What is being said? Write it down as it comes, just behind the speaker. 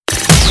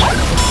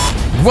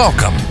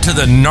Welcome to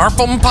the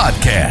NARPM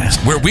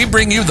Podcast, where we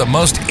bring you the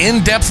most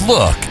in-depth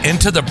look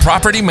into the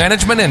property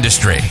management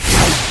industry.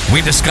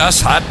 We discuss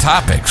hot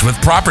topics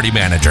with property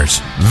managers,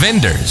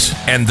 vendors,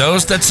 and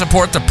those that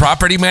support the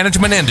property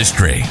management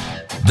industry.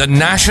 The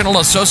National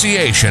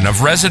Association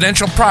of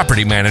Residential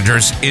Property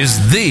Managers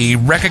is the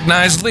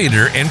recognized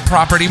leader in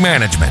property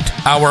management.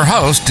 Our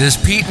host is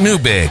Pete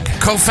Neubig,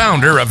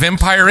 co-founder of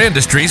Empire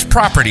Industries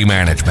Property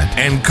Management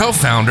and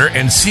co-founder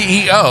and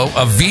CEO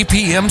of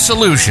VPM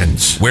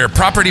Solutions, where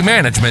property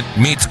management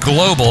meets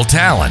global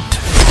talent.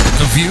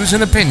 The views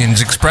and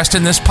opinions expressed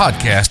in this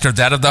podcast are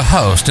that of the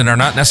host and are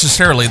not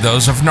necessarily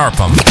those of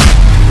NARPM.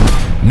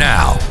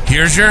 Now,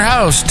 here's your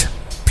host,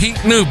 Pete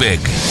Neubig.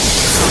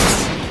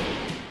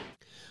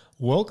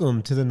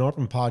 Welcome to the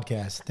NARPM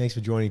Podcast. Thanks for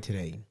joining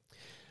today.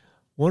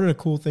 One of the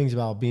cool things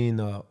about being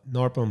the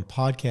NARPM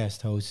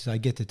Podcast host is I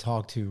get to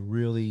talk to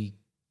really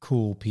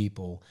cool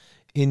people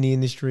in the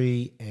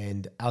industry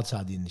and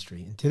outside the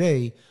industry. And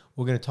today,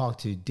 we're going to talk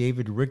to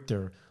David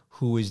Richter,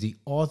 who is the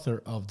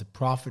author of The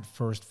Profit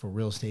First for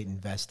Real Estate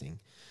Investing.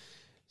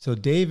 So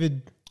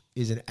David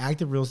is an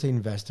active real estate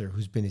investor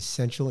who's been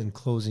essential in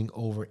closing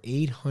over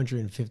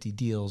 850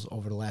 deals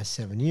over the last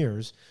 7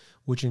 years,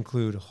 which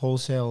include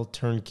wholesale,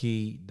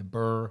 turnkey, the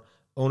BRRRR,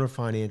 owner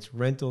finance,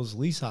 rentals,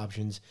 lease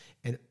options,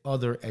 and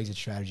other exit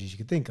strategies you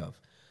could think of.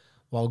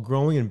 While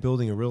growing and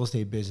building a real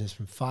estate business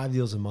from 5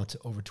 deals a month to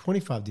over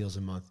 25 deals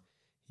a month,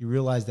 he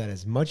realized that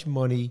as much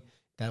money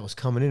that was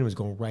coming in was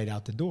going right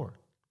out the door.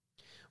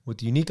 With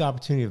the unique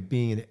opportunity of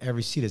being in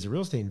every seat as a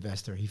real estate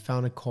investor, he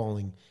found a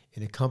calling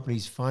in a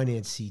company's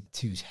finance seat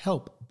to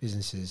help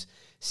businesses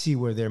see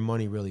where their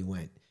money really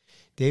went.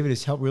 David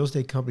has helped real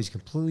estate companies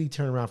completely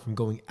turn around from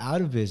going out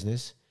of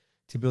business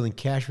to building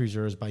cash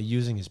reserves by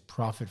using his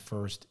Profit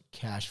First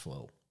cash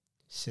flow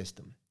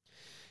system.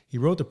 He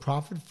wrote The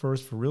Profit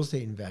First for Real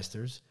Estate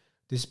Investors.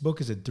 This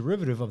book is a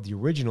derivative of the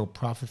original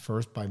Profit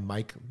First by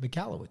Mike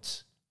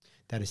Michalowicz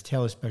that is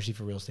tailored especially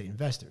for real estate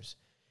investors.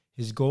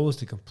 His goal is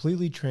to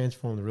completely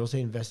transform the real estate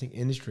investing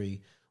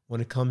industry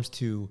when it comes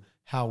to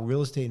how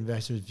real estate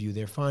investors view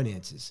their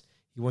finances.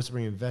 He wants to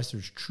bring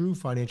investors true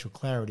financial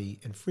clarity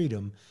and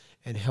freedom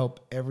and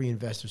help every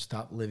investor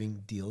stop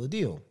living deal to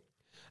deal.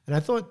 And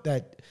I thought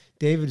that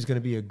David is going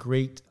to be a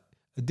great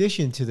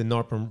addition to the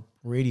NARPM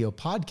radio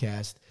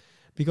podcast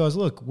because,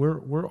 look,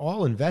 we're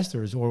all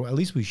investors, or at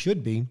least we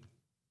should be.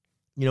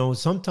 You know,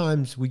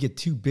 sometimes we get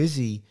too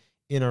busy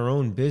in our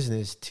own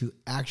business to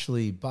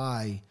actually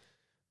buy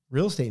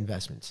real estate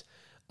investments.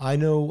 I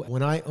know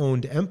when I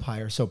owned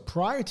Empire, so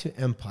prior to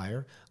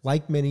Empire,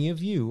 like many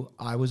of you,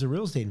 I was a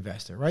real estate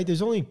investor, right?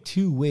 There's only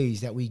two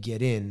ways that we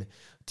get in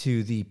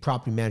to the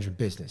property management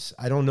business.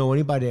 I don't know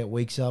anybody that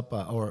wakes up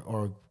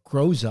or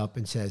grows up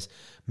and says,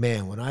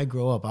 man, when I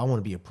grow up, I want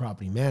to be a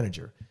property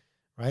manager,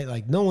 right?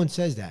 Like no one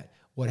says that.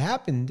 What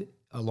happened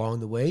along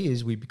the way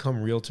is we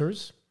become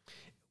realtors.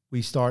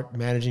 We start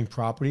managing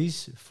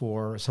properties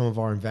for some of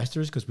our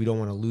investors because we don't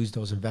want to lose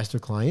those investor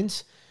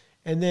clients.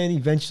 And then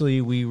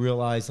eventually we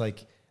realize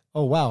like,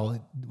 oh, wow,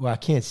 well, I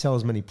can't sell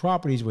as many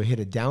properties. We hit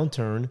a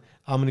downturn.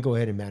 I'm going to go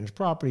ahead and manage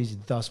properties.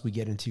 Thus, we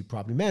get into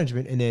property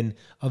management. And then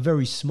a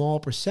very small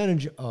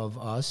percentage of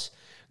us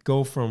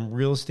go from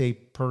real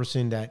estate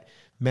person that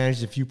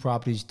manages a few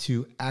properties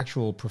to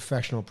actual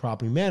professional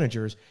property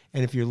managers.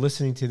 And if you're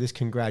listening to this,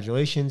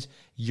 congratulations,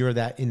 you're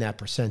that in that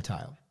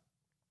percentile.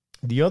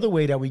 The other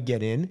way that we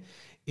get in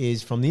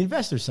is from the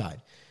investor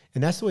side.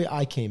 And that's the way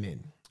I came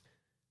in.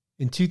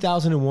 In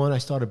 2001, I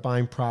started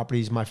buying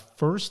properties. My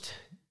first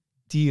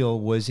deal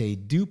was a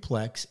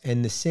duplex,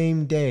 and the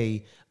same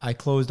day I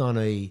closed on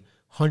a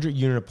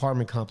 100-unit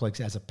apartment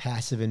complex as a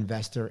passive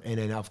investor, and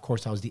then of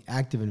course I was the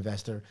active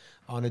investor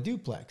on a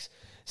duplex.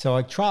 So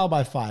like trial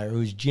by fire. It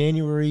was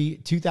January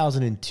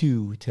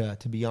 2002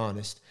 to be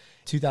honest.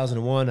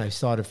 2001 I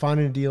started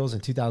finding the deals,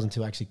 and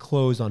 2002 I actually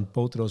closed on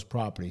both of those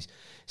properties.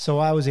 So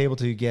I was able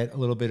to get a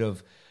little bit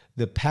of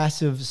the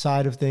passive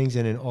side of things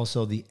and then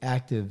also the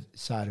active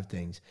side of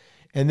things.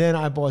 And then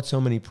I bought so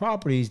many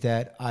properties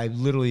that I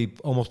literally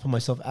almost put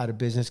myself out of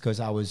business because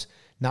I was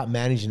not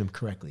managing them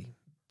correctly,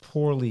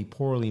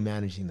 poorly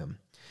managing them.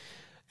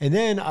 And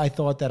then I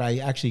thought that I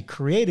actually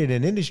created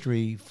an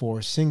industry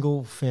for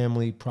single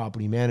family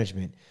property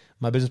management.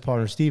 My business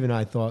partner, Steve, and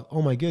I thought,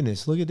 oh my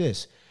goodness, look at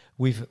this.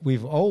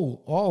 We've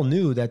all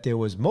knew that there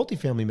was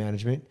multifamily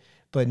management,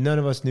 but none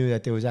of us knew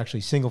that there was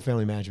actually single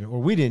family management,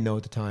 or we didn't know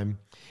at the time.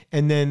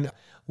 And then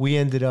we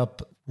ended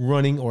up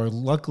running, or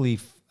luckily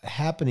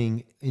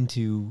happening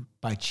into,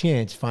 by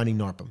chance, finding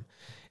NARPM.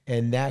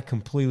 And that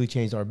completely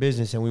changed our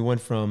business. And we went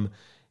from,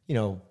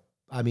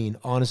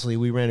 honestly,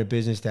 we ran a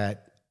business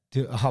that,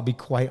 I'll be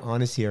quite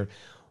honest here,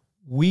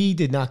 we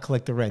did not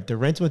collect the rent. The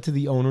rent went to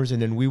the owners, and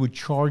then we would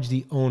charge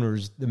the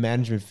owners the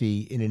management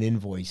fee in an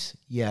invoice.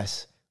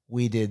 Yes,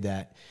 we did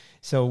that.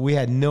 So we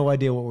had no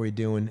idea what we were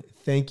doing.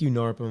 Thank you,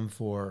 NARPM,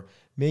 for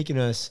making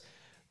us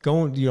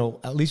going,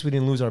 at least we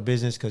didn't lose our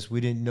business because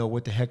we didn't know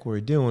what the heck we were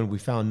doing. We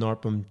found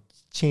NARPM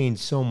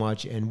changed so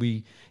much, and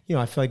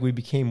I feel like we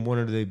became one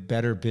of the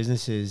better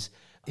businesses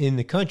in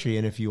the country.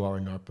 And if you are a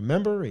NARPM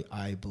member,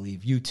 I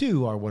believe you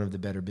too are one of the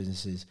better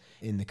businesses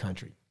in the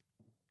country.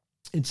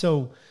 And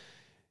so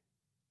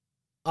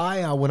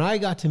when I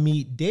got to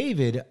meet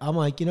David, I'm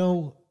like,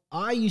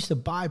 I used to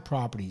buy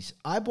properties.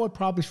 I bought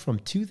properties from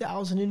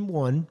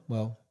 2001,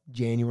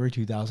 January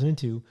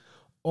 2002,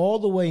 all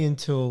the way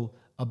until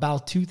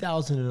about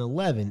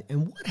 2011.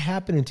 And what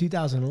happened in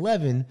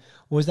 2011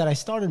 was that I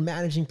started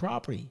managing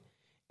property.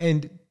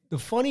 And the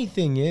funny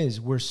thing is,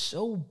 we're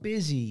so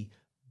busy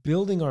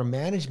building our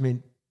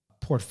management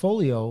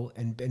portfolio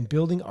and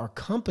building our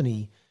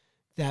company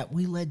that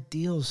we let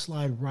deals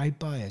slide right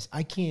by us.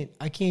 I can't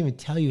even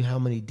tell you how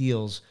many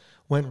deals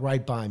went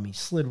right by me,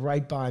 slid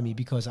right by me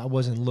because I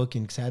wasn't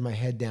looking, because I had my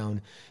head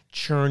down,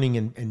 churning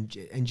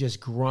and just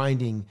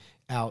grinding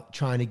out,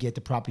 trying to get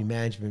the property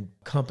management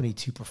company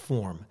to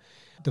perform.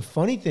 The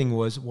funny thing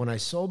was, when I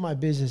sold my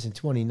business in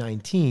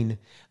 2019,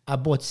 I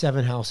bought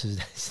 7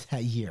 houses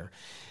that year.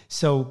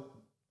 So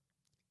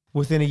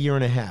within a year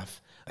and a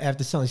half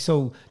after selling.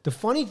 So the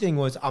funny thing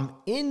was, I'm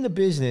in the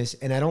business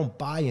and I don't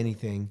buy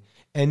anything.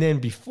 And then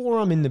before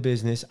I'm in the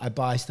business, I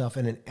buy stuff.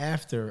 And then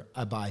after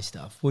I buy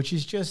stuff, which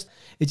is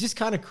it's just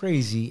kind of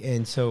crazy.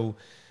 And so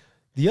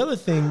the other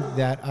thing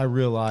that I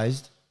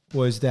realized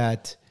was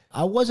that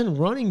I wasn't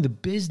running the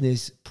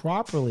business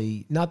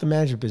properly, not the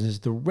management business,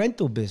 the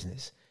rental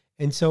business.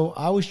 And so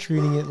I was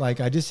treating it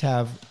like I just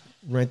have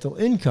rental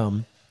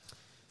income.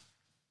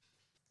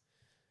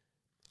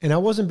 And I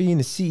wasn't being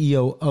the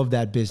CEO of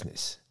that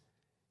business.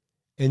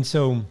 And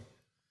so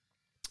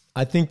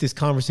I think this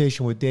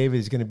conversation with David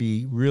is going to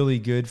be really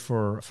good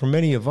for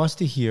many of us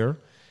to hear.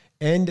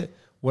 And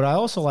what I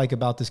also like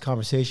about this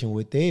conversation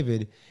with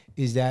David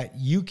is that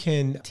you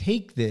can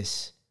take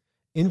this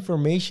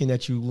information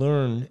that you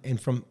learn,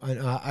 and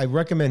I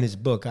recommend his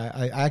book.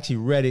 I actually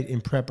read it in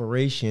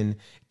preparation,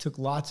 took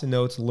lots of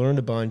notes, learned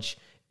a bunch,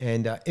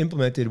 and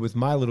implemented with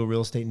my little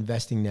real estate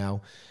investing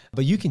now.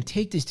 But you can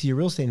take this to your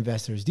real estate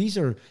investors. These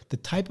are the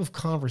type of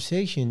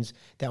conversations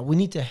that we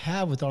need to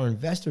have with our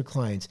investor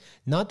clients,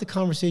 not the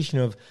conversation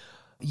of,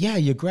 yeah,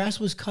 your grass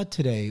was cut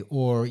today,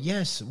 or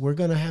yes, we're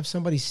going to have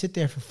somebody sit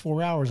there for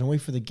 4 hours and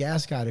wait for the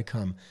gas guy to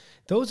come.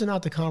 Those are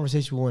not the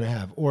conversations we want to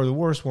have. Or the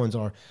worst ones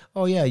are,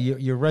 oh yeah,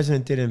 your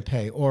resident didn't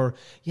pay. Or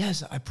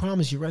yes, I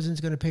promise your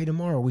resident's going to pay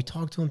tomorrow. We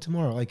talk to him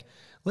tomorrow. Like,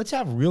 let's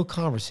have real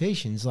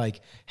conversations.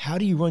 Like, how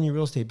do you run your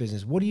real estate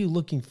business? What are you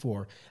looking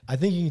for? I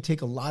think you can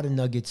take a lot of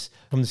nuggets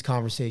from this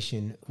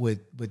conversation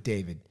with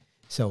David.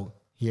 So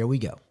here we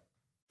go.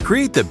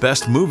 Create the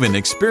best move-in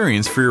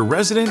experience for your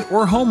resident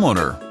or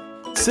homeowner.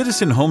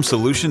 Citizen Home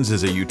Solutions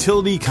is a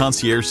utility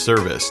concierge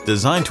service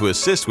designed to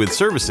assist with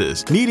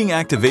services needing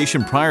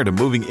activation prior to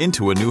moving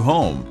into a new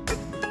home.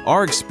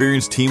 Our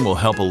experienced team will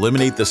help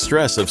eliminate the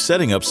stress of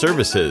setting up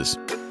services.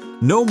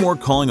 No more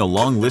calling a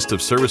long list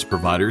of service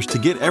providers to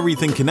get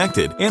everything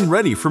connected and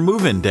ready for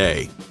move-in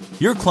day.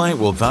 Your client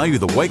will value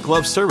the white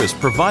glove service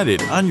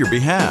provided on your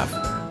behalf.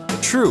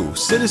 True,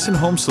 Citizen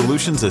Home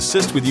Solutions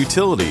assist with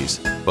utilities,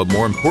 but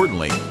more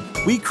importantly,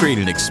 we create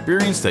an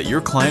experience that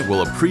your client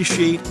will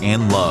appreciate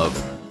and love.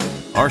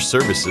 Our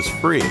service is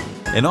free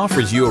and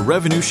offers you a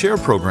revenue share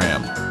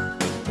program.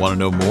 Want to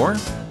know more?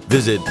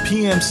 Visit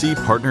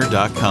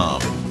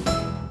pmcpartner.com.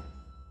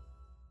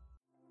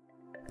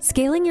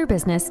 Scaling your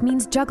business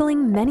means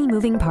juggling many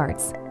moving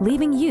parts,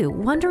 leaving you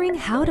wondering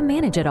how to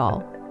manage it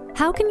all.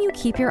 How can you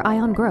keep your eye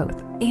on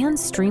growth and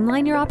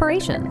streamline your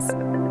operations?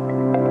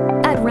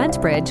 At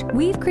RentBridge,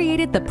 we've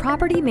created the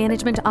Property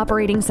Management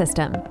Operating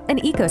System, an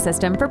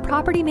ecosystem for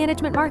property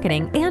management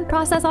marketing and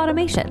process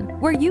automation,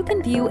 where you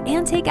can view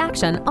and take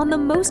action on the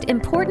most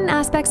important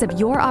aspects of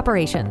your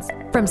operations,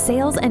 from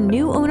sales and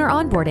new owner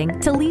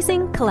onboarding to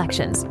leasing,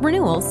 collections,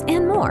 renewals,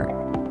 and more.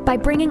 By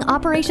bringing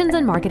operations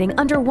and marketing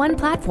under one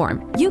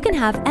platform, you can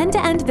have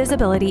end-to-end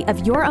visibility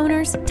of your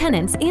owners,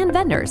 tenants, and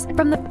vendors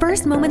from the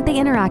first moment they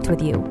interact with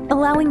you,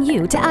 allowing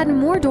you to add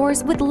more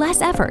doors with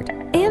less effort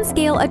and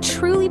scale a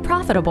truly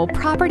profitable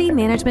property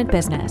management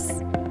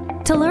business.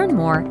 To learn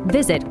more,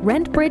 visit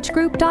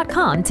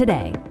rentbridgegroup.com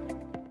today.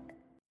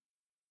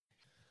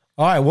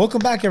 All right, welcome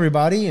back,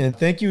 everybody, and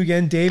thank you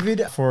again,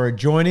 David, for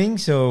joining.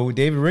 So,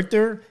 David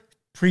Richter,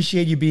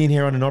 appreciate you being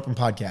here on the NARPM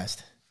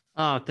podcast.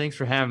 Oh, thanks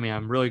for having me.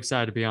 I'm really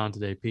excited to be on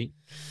today, Pete.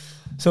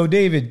 So,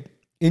 David,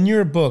 in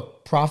your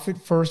book,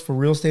 Profit First for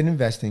Real Estate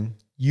Investing,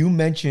 you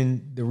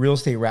mentioned the real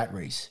estate rat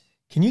race.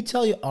 Can you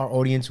tell our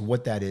audience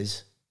what that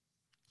is?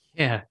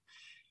 Yeah.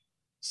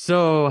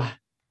 So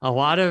a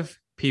lot of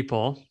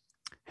people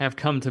have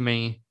come to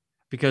me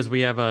because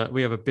we have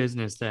a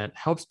business that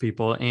helps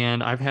people.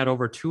 And I've had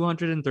over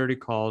 230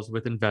 calls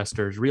with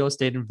investors, real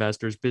estate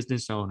investors,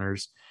 business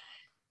owners.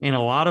 And a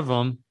lot of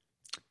them,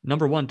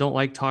 number one, don't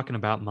like talking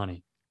about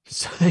money.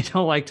 So they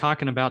don't like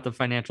talking about the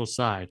financial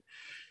side,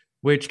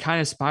 which kind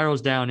of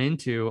spirals down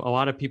into a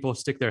lot of people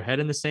stick their head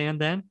in the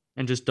sand then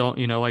and just don't,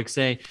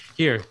 say,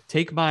 here,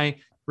 take my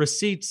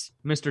receipts,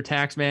 Mr.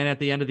 Taxman, at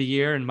the end of the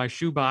year in my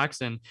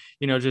shoebox and,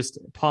 just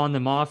pawing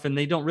them off. And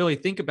they don't really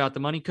think about the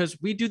money because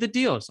we do the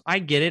deals. I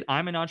get it.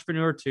 I'm an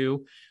entrepreneur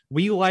too.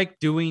 We like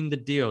doing the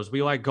deals.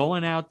 We like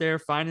going out there,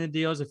 finding the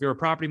deals. If you're a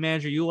property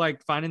manager, you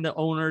like finding the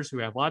owners who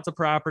have lots of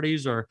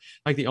properties, or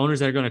like the owners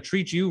that are going to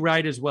treat you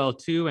right as well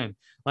too. And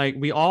like,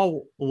 we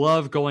all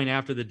love going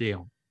after the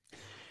deal.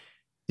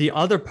 The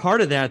other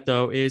part of that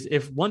though, is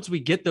if once we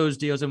get those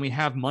deals and we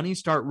have money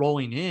start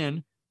rolling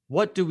in,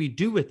 what do we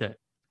do with it?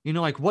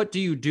 What do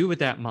you do with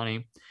that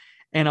money?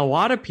 And a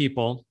lot of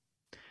people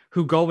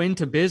who go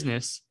into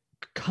business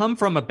come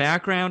from a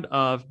background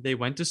of they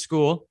went to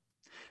school,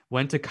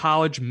 went to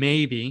college,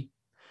 maybe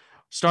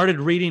started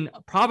reading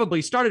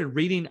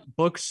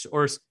books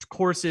or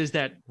courses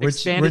that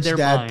expanded their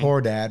mind. Rich Dad,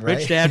 Poor Dad, right?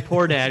 Rich Dad,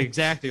 Poor Dad,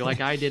 exactly,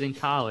 like I did in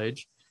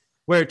college,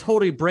 where it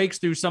totally breaks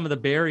through some of the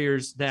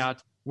barriers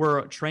that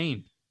were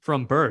trained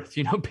from birth,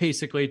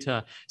 basically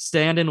to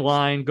stand in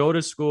line, go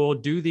to school,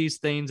 do these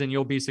things, and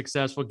you'll be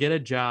successful, get a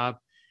job.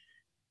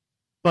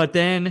 But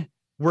then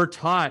we're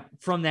taught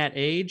from that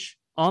age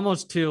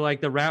almost to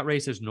like the rat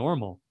race is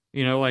normal.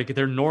 Like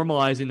they're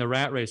normalizing the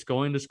rat race,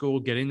 going to school,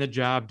 getting the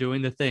job,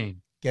 doing the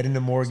thing. Getting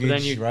the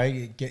mortgage,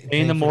 right?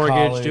 Paying the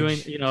mortgage, doing,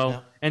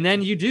 and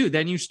then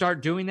you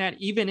start doing that.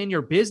 Even in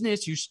your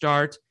business, you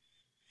start,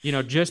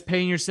 just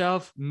paying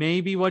yourself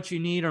maybe what you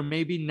need or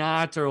maybe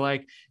not, or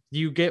like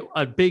you get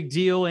a big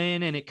deal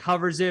in and it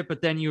covers it, but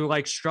then you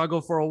like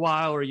struggle for a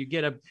while, or you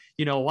get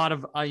a lot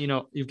of,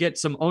 you get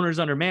some owners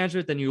under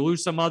management, then you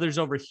lose some others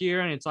over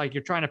here. And it's like,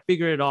 you're trying to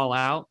figure it all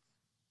out.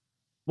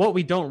 What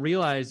we don't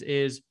realize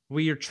is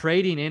we are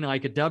trading in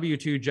like a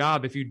W-2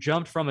 job. If you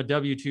jumped from a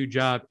W-2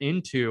 job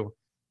into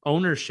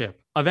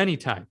ownership of any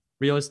type,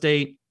 real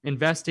estate,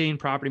 investing,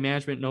 property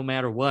management, no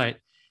matter what,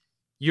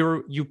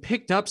 you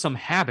picked up some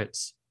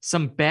habits,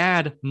 some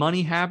bad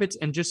money habits,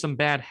 and just some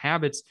bad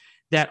habits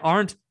that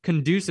aren't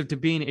conducive to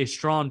being a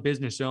strong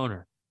business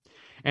owner.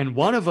 And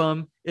one of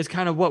them is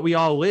kind of what we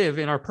all live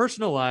in our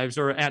personal lives,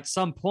 or at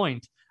some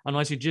point,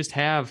 unless you just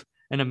have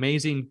an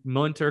amazing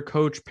mentor,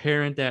 coach,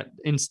 parent that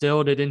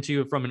instilled it into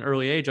you from an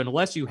early age.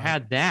 Unless you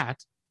had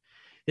that,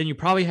 then you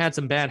probably had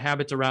some bad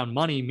habits around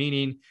money,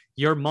 meaning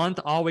your month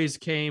always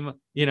came,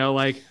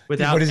 like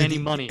without any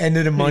money. End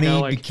of the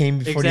money came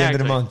before the end of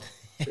the month.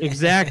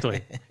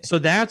 Exactly. So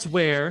that's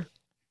where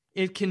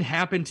it can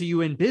happen to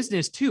you in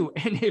business too.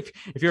 And if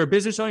you're a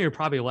business owner, you're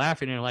probably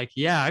laughing and like,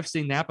 yeah, I've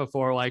seen that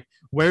before. Like,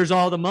 where's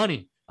all the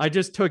money? I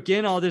just took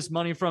in all this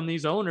money from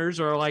these owners,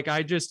 or like,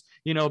 I just,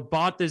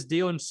 bought this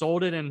deal and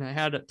sold it and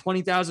had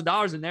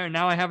 $20,000 in there. And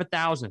now I have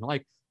 1,000.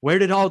 Like, where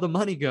did all the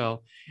money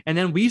go? And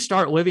then we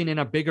start living in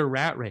a bigger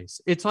rat race.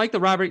 It's like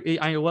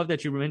I love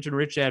that you mentioned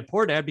Rich Dad,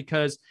 Poor Dad,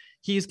 because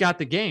he's got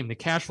the game, the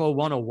cash flow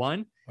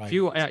 101.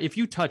 Right. If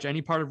you touch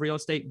any part of real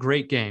estate,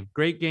 great game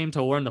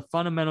to learn the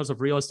fundamentals of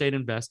real estate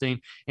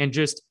investing and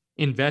just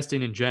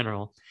investing in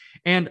general.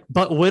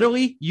 But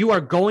literally you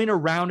are going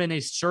around in a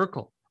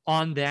circle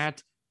on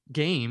that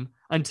game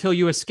until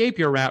you escape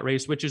your rat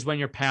race, which is when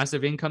your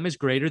passive income is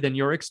greater than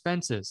your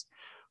expenses.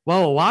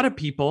 Well, a lot of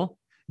people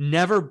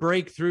never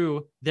break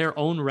through their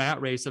own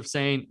rat race of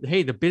saying,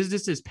 hey, the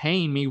business is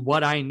paying me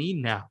what I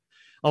need now.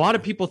 A lot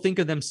of people think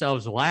of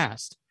themselves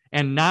last,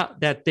 and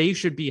not that they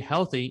should be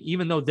healthy,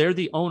 even though they're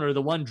the owner,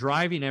 the one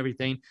driving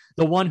everything,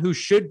 the one who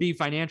should be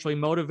financially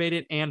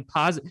motivated and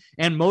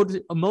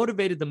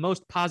motivated the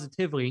most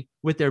positively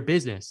with their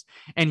business.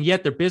 And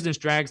yet their business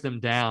drags them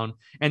down,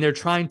 and they're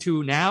trying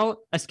to now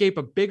escape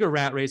a bigger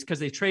rat race because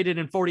they traded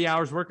in 40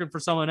 hours working for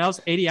someone else,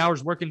 80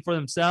 hours working for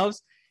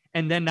themselves,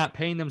 and then not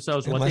paying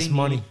themselves what they need.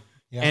 Money.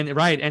 Yeah.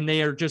 And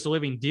they are just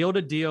living deal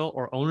to deal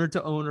or owner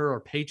to owner or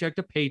paycheck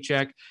to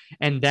paycheck.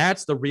 And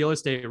that's the real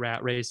estate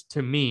rat race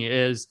to me,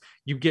 is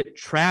you get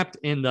trapped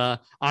in the,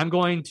 I'm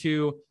going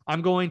to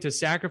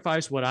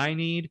sacrifice what I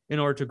need in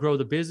order to grow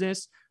the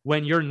business,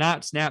 when you're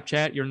not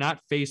Snapchat, you're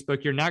not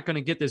Facebook, you're not going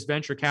to get this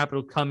venture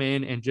capital come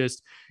in and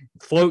just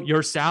float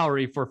your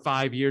salary for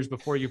 5 years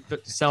before you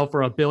sell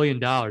for $1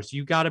 billion.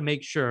 You got to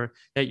make sure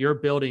that you're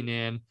building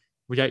in,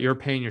 that you're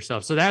paying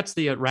yourself. So that's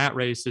the rat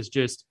race, is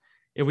just,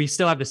 if we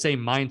still have the same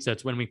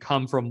mindsets when we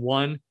come from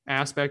one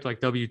aspect like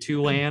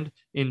W-2 land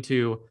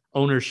into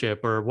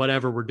ownership or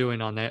whatever we're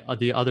doing on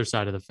the other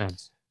side of the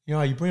fence.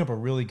 You bring up a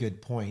really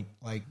good point.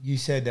 Like you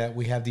said, that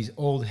we have these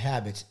old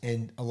habits,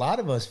 and a lot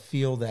of us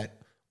feel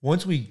that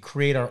once we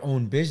create our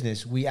own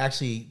business, we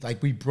actually,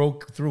 like, we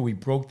broke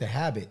the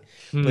habit.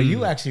 But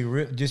you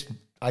actually just,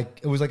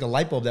 like, it was like a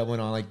light bulb that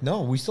went on. Like,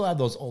 no, we still have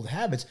those old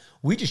habits.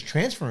 We just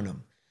transferring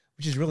them,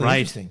 which is really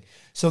interesting.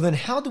 So then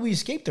how do we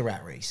escape the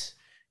rat race?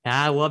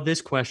 I love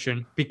this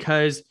question,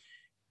 because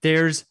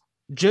there's,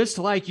 just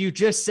like you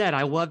just said,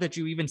 I love that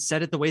you even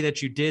said it the way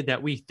that you did,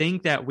 that we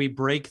think that we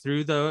break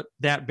through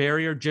that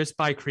barrier just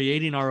by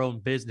creating our own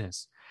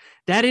business.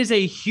 That is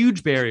a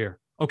huge barrier.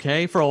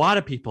 Okay. For a lot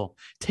of people,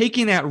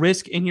 taking that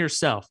risk in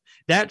yourself,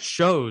 that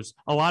shows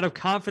a lot of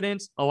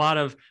confidence, a lot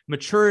of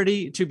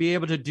maturity to be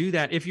able to do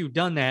that. If you've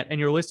done that and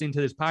you're listening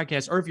to this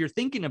podcast, or if you're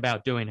thinking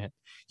about doing it,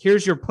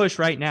 here's your push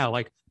right now.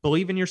 Like,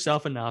 believe in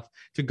yourself enough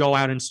to go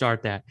out and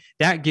start that.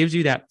 That gives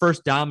you that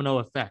first domino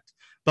effect.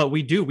 But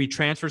we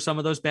transfer some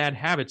of those bad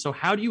habits. So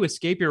how do you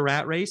escape your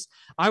rat race?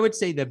 I would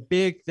say the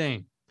big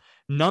thing,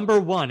 number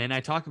one, and I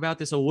talk about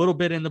this a little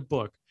bit in the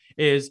book,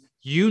 is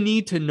you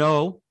need to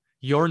know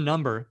your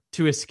number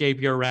to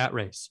escape your rat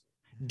race.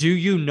 Do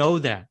you know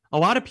that? A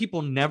lot of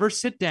people never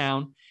sit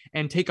down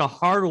and take a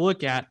hard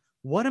look at,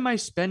 what am I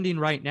spending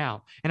right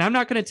now? And I'm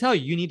not going to tell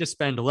you, you need to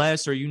spend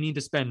less or you need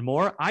to spend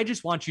more. I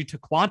just want you to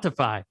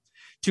quantify,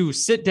 to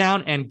sit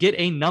down and get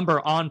a number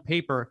on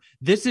paper.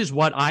 This is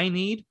what I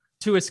need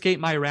to escape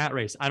my rat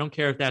race. I don't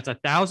care if that's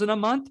 $1,000 a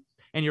month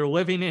and you're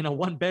living in a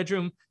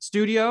 1-bedroom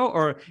studio,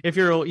 or if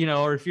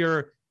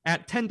you're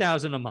at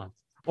 $10,000 a month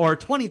or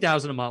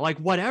 $20,000 a month, like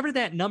whatever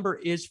that number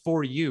is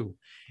for you.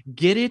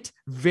 Get it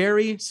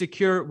very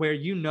secure where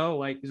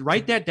like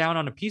write that down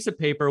on a piece of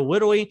paper,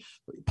 literally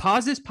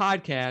pause this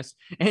podcast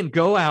and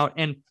go out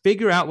and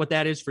figure out what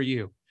that is for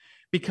you.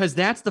 Because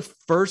that's the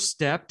first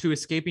step to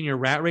escaping your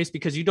rat race,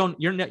 because you don't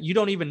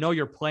even know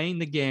you're playing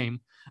the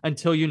game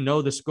until you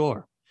know the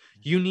score.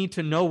 You need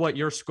to know what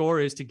your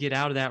score is to get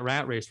out of that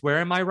rat race. Where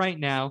am I right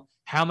now?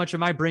 How much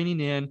am I bringing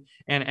in?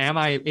 And am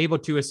I able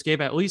to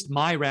escape at least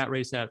my rat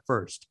race at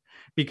first?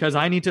 Because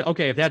I need to,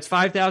 okay, if that's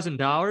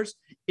 $5,000,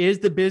 is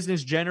the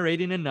business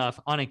generating enough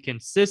on a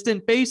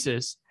consistent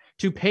basis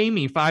to pay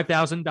me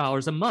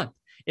 $5,000 a month?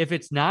 If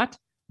it's not,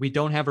 we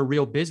don't have a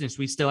real business.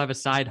 We still have a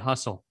side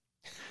hustle.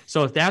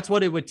 So if that's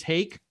what it would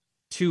take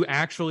to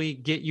actually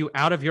get you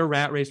out of your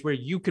rat race, where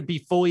you could be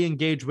fully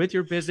engaged with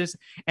your business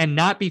and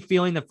not be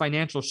feeling the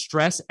financial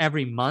stress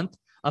every month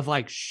of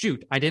like,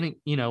 shoot, I didn't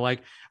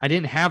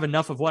have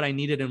enough of what I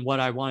needed and what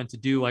I wanted to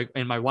do. Like,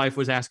 and my wife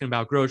was asking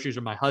about groceries,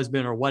 or my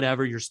husband, or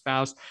whatever, your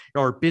spouse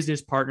or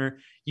business partner.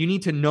 You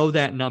need to know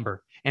that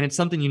number. And it's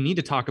something you need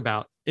to talk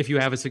about if you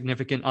have a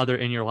significant other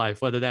in your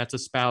life, whether that's a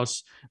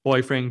spouse,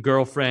 boyfriend,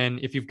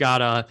 girlfriend. If you've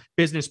got a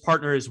business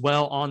partner as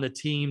well on the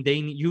team,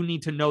 you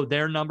need to know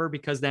their number,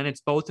 because then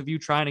it's both of you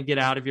trying to get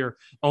out of your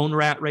own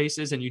rat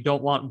races, and you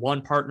don't want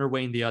one partner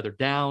weighing the other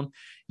down.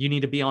 You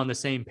need to be on the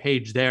same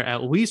page there,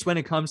 at least when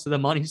it comes to the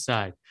money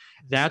side.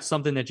 That's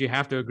something that you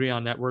have to agree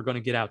on, that we're going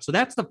to get out. So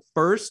that's the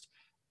first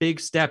big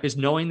step, is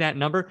knowing that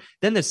number.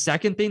 Then the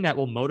second thing that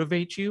will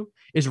motivate you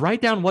is write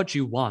down what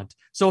you want.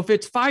 So if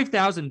it's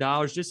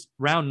 $5,000, just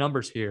round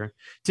numbers here,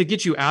 to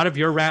get you out of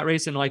your rat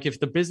race, and like if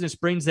the business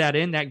brings that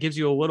in, that gives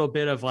you a little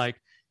bit of like,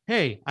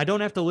 hey, I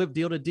don't have to live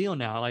deal to deal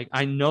now. Like,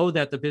 I know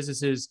that the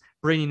business is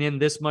bringing in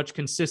this much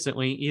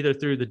consistently, either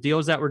through the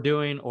deals that we're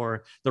doing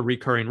or the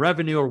recurring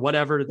revenue or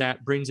whatever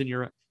that brings in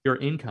your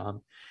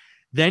income.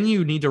 Then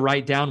you need to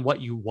write down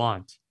what you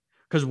want,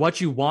 because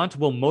what you want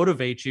will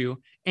motivate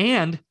you.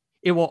 And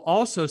it will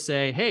also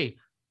say, hey,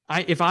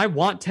 if I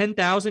want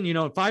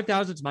 10,000,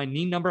 5,000 is my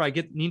need number. I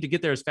need to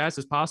get there as fast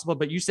as possible.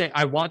 But you say,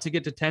 I want to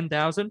get to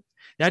 10,000.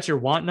 That's your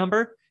want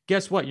number.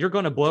 Guess what? You're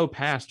going to blow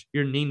past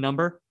your need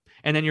number.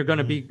 And then you're going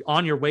to be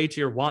on your way to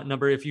your want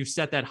number if you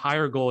set that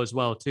higher goal as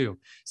well, too.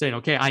 Saying,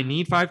 okay, I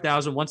need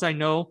 5,000. Once I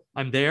know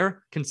I'm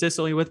there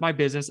consistently with my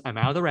business, I'm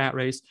out of the rat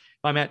race.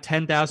 If I'm at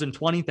 10,000,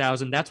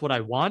 20,000, that's what I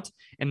want.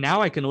 And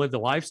now I can live the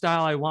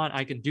lifestyle I want.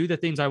 I can do the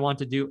things I want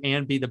to do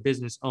and be the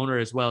business owner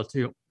as well,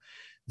 too.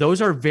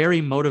 Those are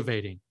very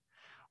motivating.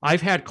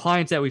 I've had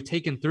clients that we've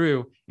taken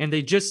through, and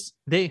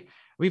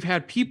we've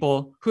had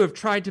people who have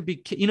tried to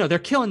be, they're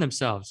killing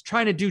themselves,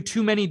 trying to do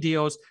too many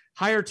deals,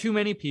 hire too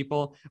many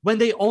people, when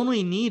they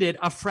only needed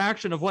a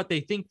fraction of what they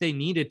think they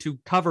needed to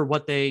cover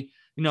what they,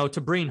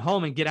 to bring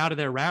home and get out of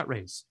their rat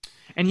race.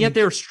 And yet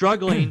they're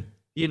struggling,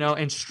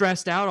 and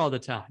stressed out all the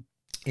time,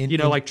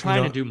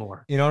 trying to do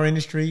more. In our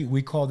industry,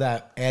 we call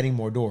that adding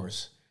more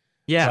doors.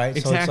 Yeah, right?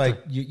 Exactly. So it's like,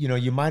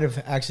 you might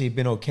have actually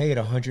been okay at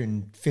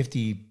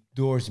 150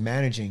 doors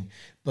managing,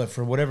 but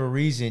for whatever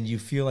reason, you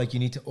feel like you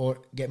need to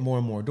get more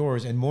and more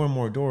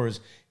doors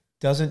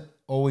doesn't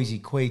always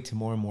equate to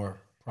more and more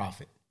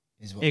profit.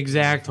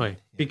 Exactly. Yeah.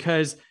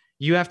 Because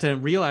you have to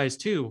realize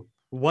too,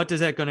 what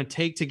is that going to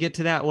take to get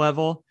to that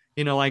level?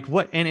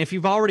 And if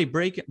you've already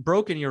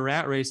broken your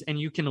rat race and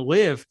you can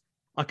live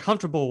a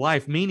comfortable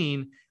life,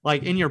 meaning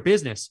like in your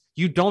business,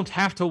 you don't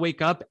have to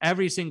wake up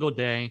every single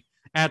day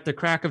at the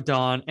crack of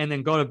dawn and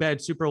then go to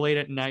bed super late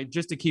at night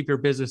just to keep your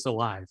business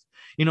alive.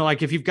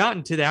 Like if you've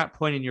gotten to that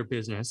point in your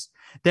business,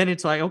 then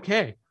it's like,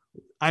 okay,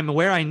 I'm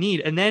where I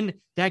need. And then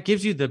that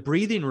gives you the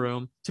breathing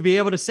room to be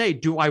able to say,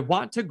 do I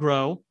want to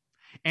grow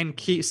and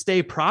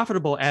stay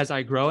profitable as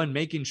I grow, and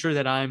making sure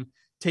that I'm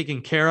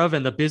taken care of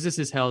and the business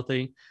is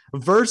healthy,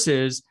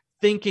 versus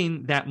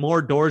thinking that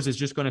more doors is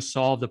just going to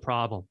solve the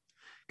problem.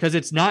 Because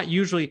it's not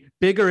usually,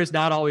 bigger is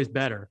not always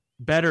better.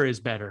 Better is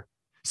better.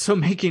 So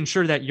making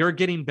sure that you're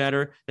getting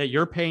better, that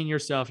you're paying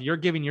yourself, you're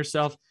giving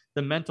yourself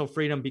the mental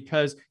freedom.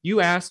 Because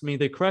you asked me,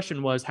 the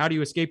question was, how do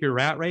you escape your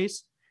rat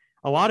race?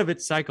 A lot of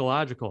it's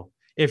psychological.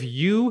 If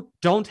you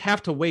don't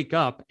have to wake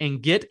up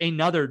and get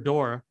another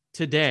door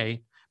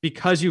today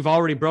because you've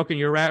already broken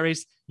your rat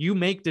race, you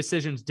make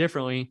decisions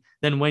differently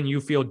than when you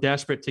feel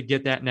desperate to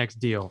get that next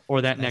deal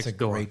or that next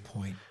door. That's a great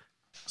point.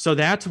 So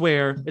that's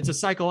where it's a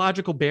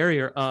psychological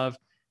barrier of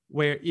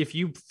where if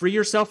you free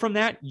yourself from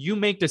that, you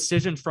make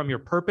decisions from your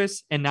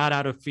purpose and not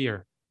out of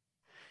fear.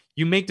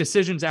 You make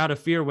decisions out of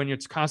fear when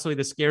it's constantly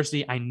the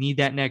scarcity. I need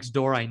that next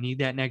door. I need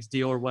that next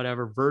deal or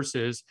whatever,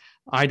 versus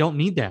I don't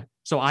need that.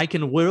 So I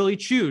can literally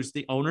choose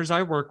the owners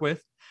I work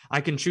with.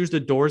 I can choose the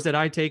doors that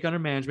I take under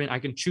management. I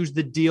can choose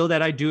the deal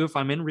that I do if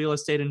I'm in real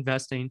estate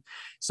investing.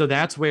 So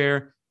that's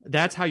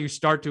how you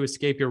start to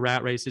escape your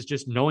rat race, is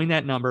just knowing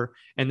that number.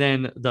 And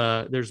then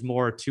there's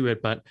more to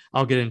it, but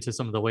I'll get into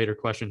some of the later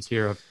questions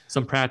here of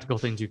some practical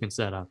things you can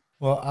set up.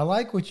 Well, I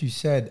like what you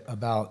said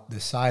about the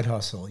side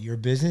hustle. Your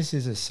business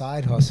is a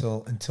side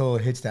hustle until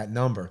it hits that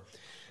number.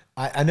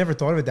 I never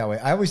thought of it that way.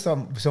 I always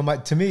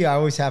thought, to me, I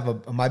always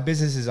have my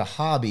business is a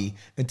hobby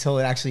until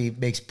it actually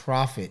makes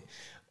profit.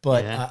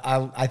 But yeah.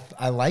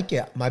 I like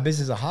it. My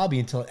business is a hobby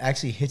until it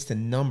actually hits the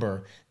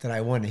number that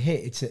I want to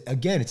hit. It's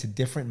a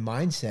different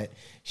mindset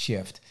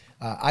shift.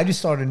 I just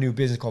started a new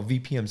business called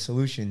VPM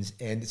Solutions,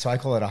 and so I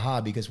call it a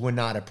hobby because we're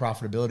not at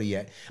profitability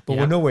yet, but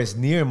we're nowhere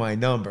near my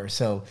number.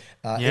 So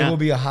it will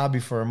be a hobby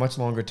for a much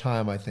longer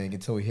time, I think,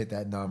 until we hit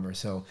that number.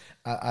 So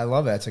I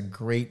love that. It's a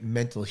great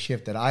mental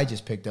shift that I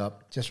just picked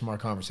up just from our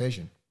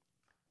conversation.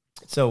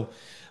 So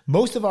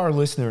most of our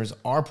listeners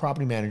are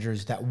property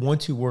managers that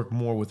want to work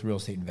more with real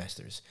estate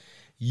investors.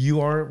 You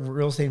are a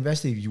real estate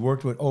investor. You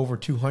worked with over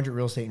 200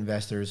 real estate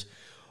investors.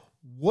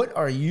 What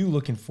are you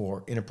looking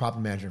for in a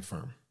property management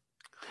firm?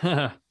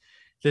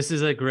 This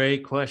is a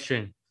great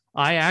question.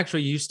 I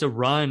actually used to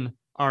run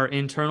our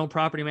internal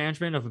property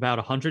management of about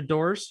 100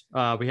 doors.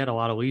 We had a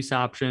lot of lease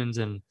options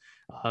and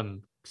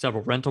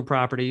several rental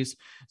properties.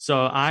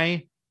 So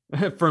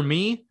for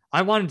me,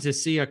 I wanted to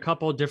see a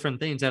couple of different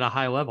things at a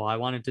high level. I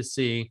wanted to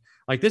see,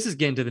 this is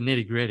getting to the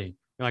nitty gritty.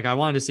 I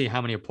wanted to see how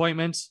many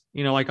appointments,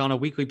 on a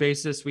weekly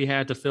basis we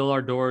had to fill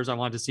our doors. I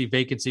wanted to see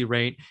vacancy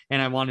rate,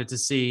 and I wanted to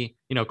see,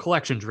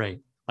 collections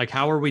rate.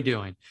 How are we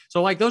doing?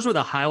 So those were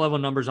the high level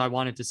numbers I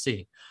wanted to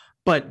see.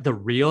 But the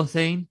real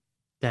thing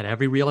that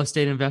every real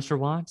estate investor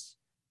wants,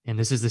 and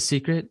this is the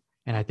secret,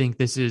 and I think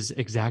this is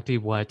exactly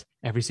what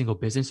every single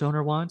business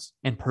owner wants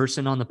and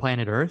person on the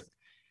planet Earth,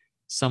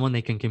 someone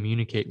they can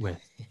communicate with.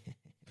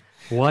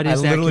 What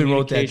is that? I literally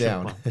wrote that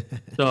down.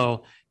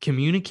 So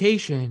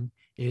communication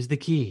is the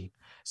key.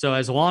 So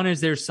as long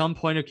as there's some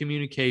point of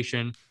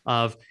communication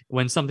of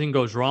when something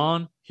goes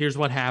wrong, here's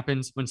what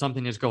happens. When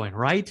something is going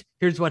right,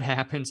 here's what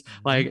happens.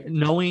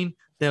 Knowing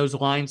those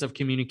lines of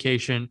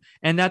communication,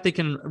 and that they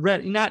can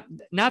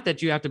not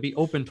that you have to be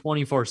open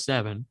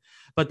 24/7,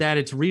 but that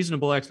it's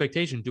reasonable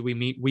expectation. Do we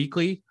meet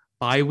weekly,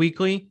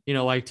 bi-weekly?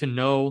 To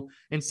know,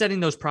 and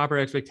setting those proper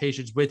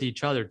expectations with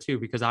each other too,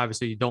 because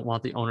obviously you don't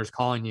want the owners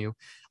calling you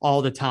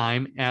all the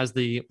time as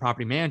the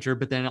property manager.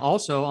 But then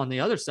also on the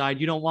other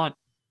side, you don't want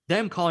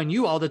them calling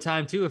you all the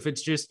time too, if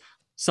it's just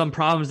some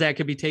problems that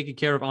could be taken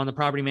care of on the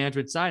property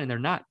management side and they're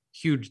not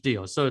huge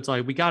deals. So it's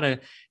we got to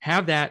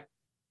have that,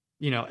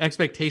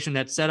 expectation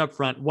that's set up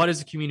front. What is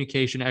the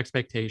communication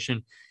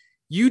expectation?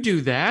 You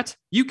do that,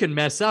 you can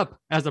mess up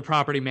as a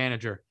property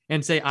manager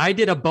and say, I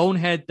did a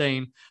bonehead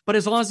thing. But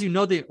as long as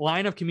the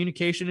line of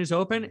communication is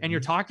open and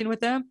you're talking with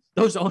them,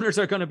 those owners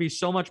are going to be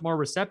so much more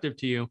receptive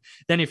to you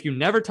than if you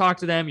never talk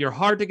to them. You're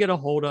hard to get a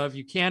hold of.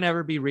 You can't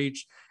ever be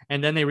reached.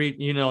 And then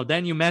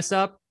then you mess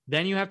up.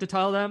 Then you have to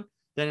tell them,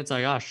 then it's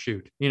oh,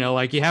 shoot, you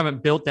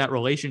haven't built that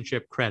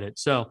relationship credit.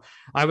 So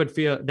I would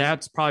feel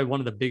that's probably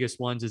one of the biggest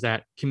ones, is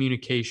that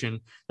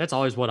communication. That's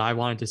always what I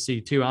wanted to see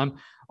too.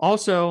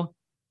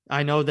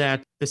 I know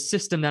that the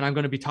system that I'm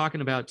going to be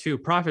talking about too,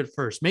 profit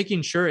first,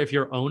 making sure if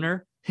your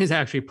owner is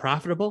actually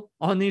profitable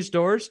on these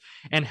doors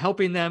and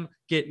helping them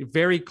get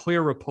very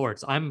clear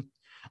reports. I'm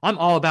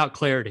all about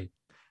clarity,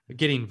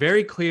 getting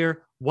very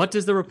clear. What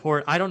does the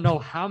report? I don't know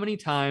how many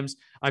times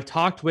I've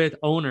talked with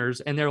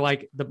owners and they're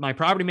my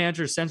property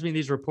manager sends me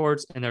these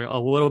reports and they're a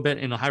little bit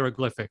in the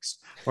hieroglyphics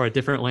or a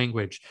different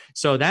language.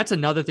 So that's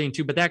another thing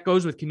too, but that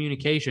goes with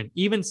communication,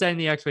 even setting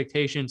the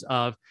expectations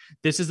of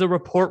this is the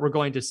report we're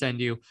going to send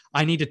you.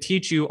 I need to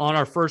teach you on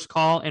our first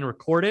call and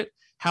record it,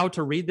 how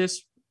to read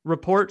this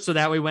report. So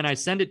that way, when I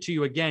send it to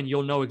you again,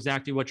 you'll know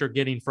exactly what you're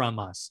getting from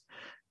us.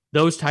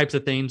 Those types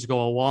of things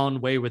go a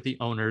long way with the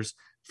owners,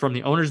 from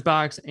the owner's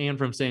box and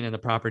from staying in the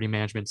property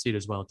management seat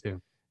as well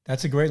too.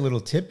 That's a great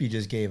little tip you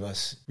just gave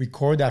us.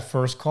 Record that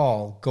first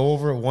call, go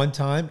over it one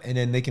time, and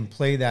then they can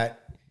play that.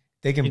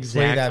 They can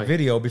play that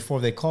video before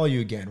they call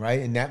you again,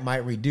 right? And that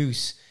might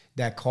reduce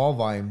that call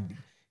volume.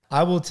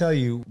 I will tell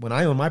you, when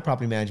I owned my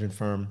property management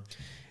firm,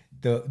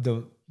 when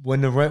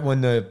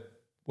the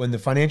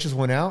financials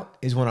went out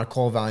is when our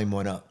call volume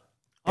went up.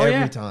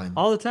 Every time.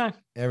 All the time.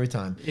 Every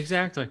time.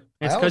 Exactly.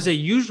 It's because they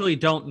usually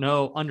don't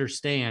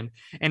understand.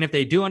 And if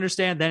they do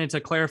understand, then it's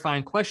a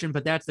clarifying question.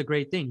 But that's the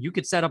great thing. You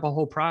could set up a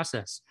whole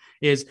process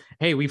is,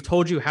 hey, we've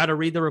told you how to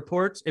read the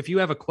reports. If you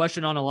have a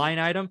question on a line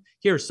item,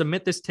 here,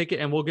 submit this ticket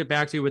and we'll get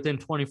back to you within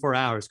 24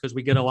 hours because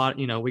we get a lot,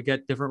 we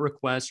get different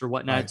requests or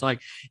whatnot. Right. It's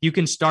like you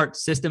can start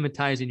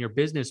systematizing your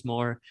business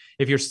more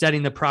if you're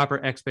setting the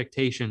proper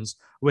expectations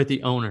with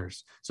the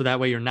owners. So that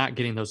way you're not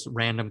getting those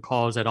random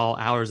calls at all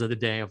hours of the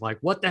day of like,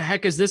 what the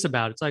heck is this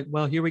about? It's like,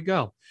 well, here we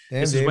go.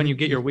 This is when you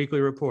get your weekly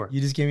report.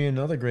 You just gave me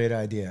another great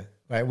idea,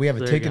 right? We have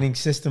a ticketing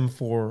system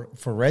for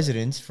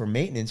residents, for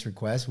maintenance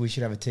requests. We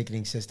should have a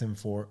ticketing system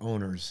for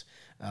owners.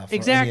 For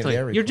exactly.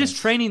 You're just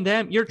training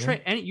them. You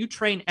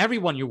train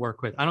everyone you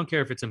work with. I don't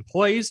care if it's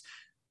employees,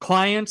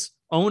 clients,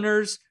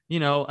 owners,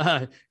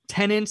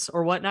 tenants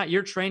or whatnot.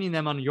 You're training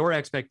them on your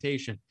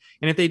expectation.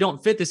 And if they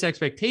don't fit this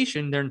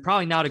expectation, they're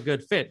probably not a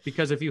good fit,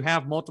 because if you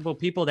have multiple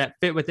people that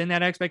fit within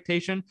that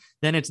expectation,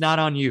 then it's not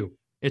on you,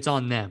 it's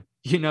on them.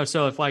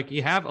 So if like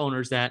you have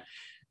owners that,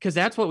 because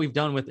that's what we've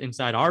done with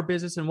inside our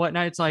business and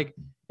whatnot. It's like,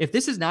 if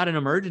this is not an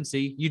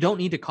emergency, you don't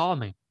need to call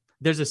me.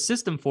 There's a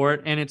system for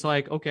it. And it's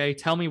like, okay,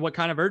 tell me what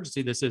kind of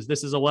urgency this is.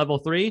 This is a level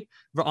 3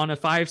 on a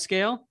 5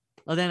 scale.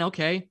 Well, then,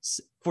 okay,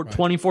 for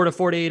 24 to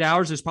 48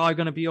 hours is probably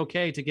going to be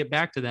okay to get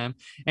back to them.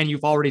 And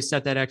you've already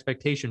set that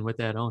expectation with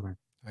that owner.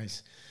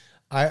 Nice.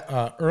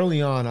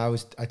 Early on,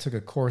 I took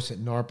a course at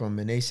NARPM,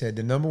 and they said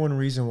the number one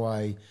reason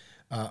why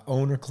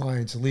owner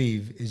clients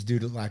leave is due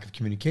to lack of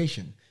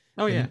communication.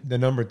 Oh, yeah. And the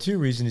number 2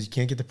 reason is you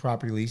can't get the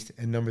property leased,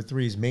 and number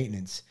 3 is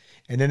maintenance.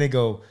 And then they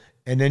go,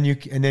 and then you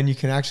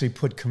can actually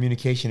put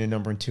communication in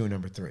number 2 and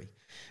number 3.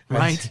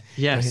 Right.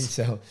 Yes.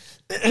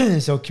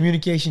 Right? So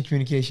communication.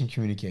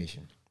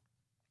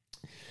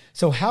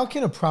 So how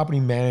can a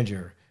property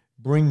manager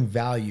bring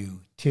value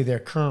to their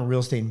current real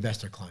estate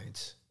investor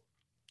clients?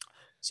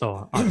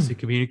 So obviously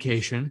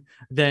communication,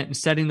 then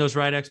setting those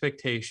right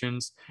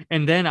expectations.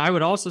 And then I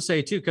would also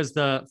say too, because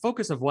the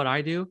focus of what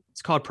I do,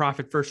 it's called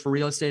Profit First for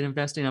Real Estate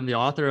Investing. I'm the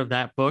author of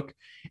that book.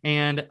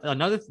 And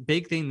another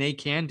big thing they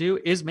can do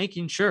is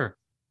making sure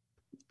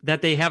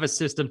that they have a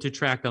system to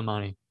track the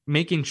money,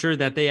 making sure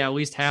that they at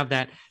least have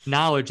that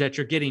knowledge that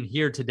you're getting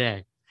here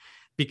today.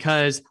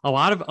 Because a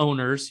lot of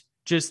owners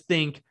just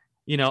think,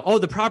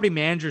 the property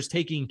manager's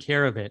taking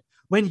care of it,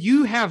 when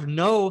you have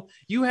no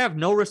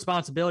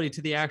responsibility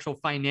to the actual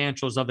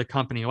financials of the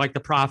company, like the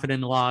profit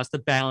and loss, the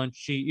balance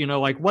sheet,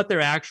 like what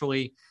they're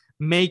actually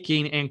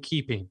making and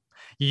keeping.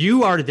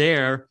 You are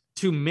there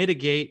to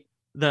mitigate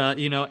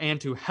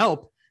and to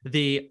help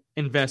the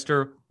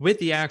investor with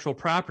the actual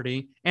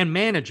property and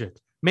manage it,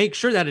 make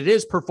sure that it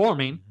is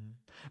performing,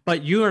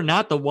 but you are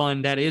not the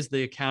one that is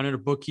the accountant or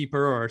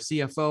bookkeeper or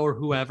CFO or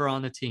whoever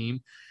on the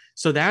team.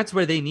 So that's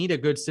where they need a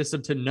good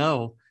system to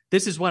know,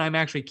 this is what I'm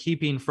actually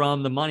keeping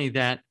from the money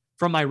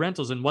from my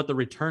rentals and what the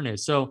return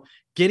is. So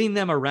getting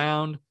them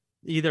around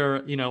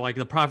either, like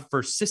the Profit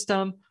First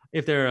system.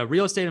 If they're a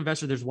real estate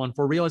investor, there's one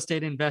for real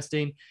estate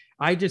investing.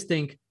 I just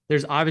think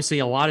there's obviously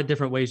a lot of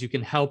different ways you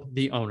can help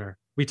the owner.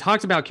 We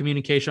talked about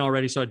communication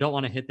already, so I don't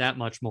want to hit that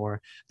much more.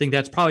 I think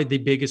that's probably the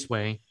biggest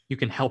way you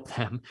can help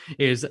them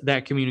is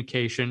that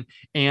communication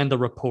and the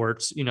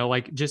reports,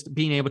 like just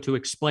being able to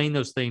explain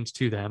those things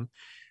to them.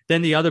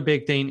 Then the other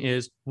big thing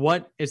is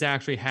what is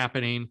actually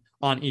happening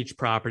on each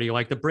property,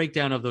 like the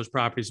breakdown of those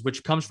properties,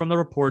 which comes from the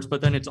reports,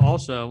 but then it's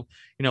also,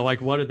 like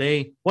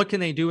what can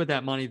they do with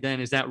that money then?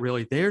 Is that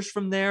really theirs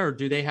from there? Or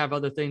do they have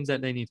other things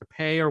that they need to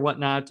pay or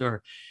whatnot?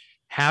 Or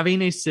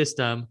having a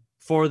system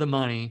for the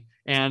money.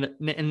 And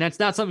that's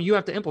not something you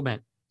have to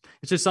implement.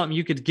 It's just something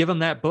you could give them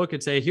that book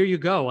and say, here you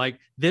go. Like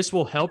this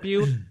will help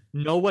you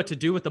know what to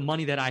do with the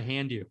money that I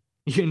hand you,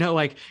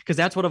 because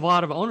that's what a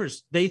lot of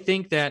owners, they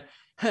think that,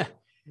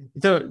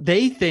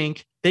 they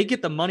think they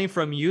get the money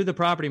from you, the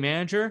property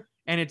manager,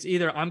 and it's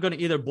either I'm going to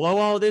either blow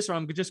all of this or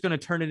I'm just going to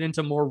turn it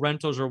into more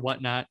rentals or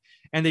whatnot.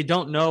 And they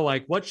don't know,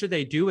 like, what should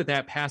they do with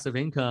that passive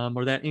income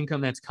or that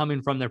income that's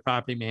coming from their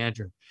property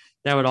manager?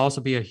 That would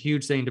also be a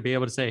huge thing to be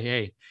able to say,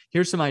 hey,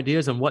 here's some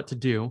ideas on what to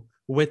do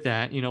with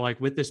that,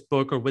 like with this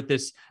book or with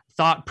this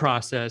thought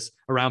process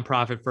around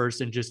Profit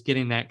First, and just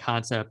getting that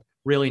concept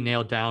really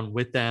nailed down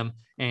with them.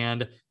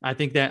 And I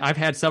think that I've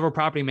had several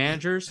property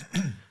managers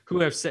who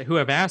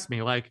have asked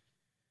me, like,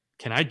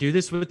 can I do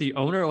this with the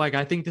owner? Like,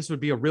 I think this would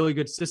be a really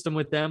good system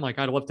with them. Like,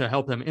 I'd love to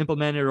help them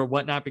implement it or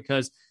whatnot,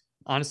 because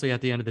honestly, at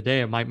the end of the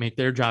day, it might make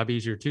their job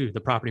easier too, the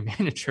property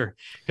manager,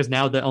 because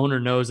now the owner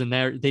knows and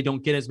they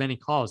don't get as many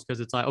calls, because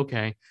it's like,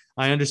 okay,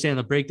 I understand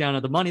the breakdown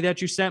of the money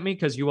that you sent me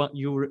because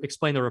you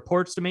explained the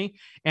reports to me.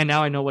 And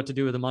now I know what to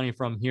do with the money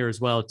from here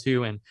as well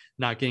too. And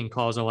not getting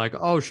calls are like,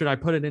 oh, should I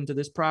put it into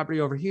this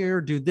property over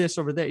here? Do this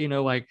over there?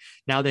 Like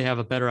now they have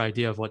a better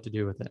idea of what to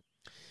do with it.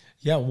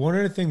 Yeah. One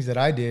of the things that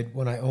I did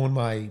when I owned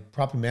my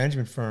property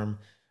management firm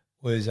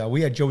was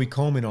we had Joey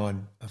Coleman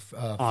on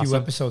a few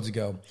episodes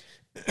ago.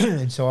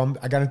 And so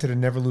I got into the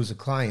never lose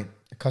a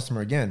customer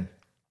again.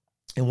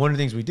 And one of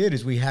the things we did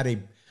is we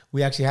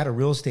actually had a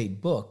real estate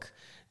book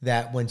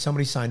that when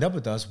somebody signed up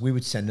with us, we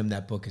would send them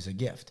that book as a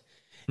gift.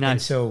 Nice.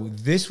 And so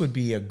this would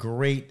be a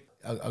great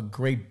a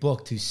great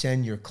book to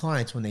send your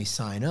clients when they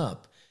sign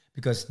up.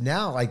 Because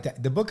now,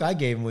 like the book I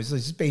gave them was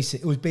just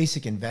basic. It was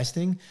basic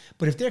investing.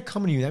 But if they're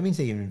coming to you, that means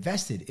they've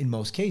invested in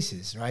most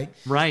cases, right?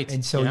 Right.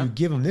 And so you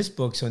give them this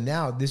book. So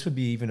now this would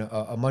be even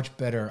a much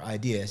better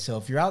idea. So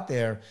if you're out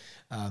there,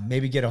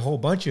 maybe get a whole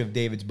bunch of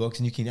David's books,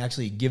 and you can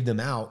actually give them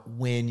out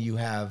when you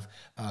have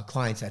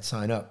clients that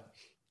sign up.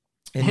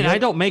 And I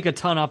don't make a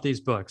ton off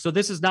these books. So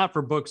this is not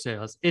for book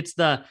sales. It's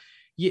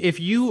if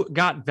you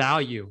got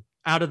value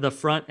out of the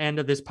front end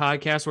of this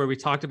podcast where we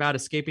talked about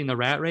escaping the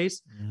rat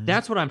race,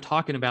 that's what I'm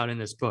talking about in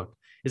this book,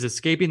 is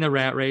escaping the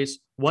rat race,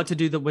 what to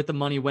do with the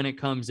money when it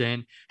comes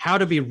in, how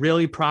to be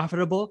really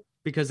profitable,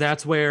 because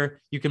that's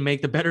where you can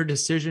make the better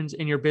decisions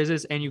in your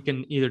business, and you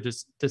can either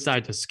just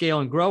decide to scale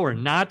and grow or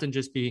not and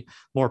just be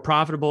more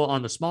profitable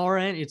on the smaller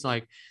end. It's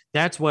like,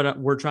 that's what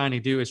we're trying to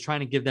do, is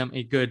trying to give them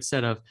a good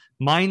set of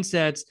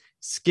mindsets,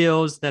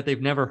 skills that they've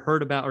never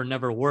heard about or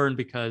never learned,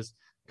 because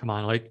come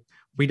on, like,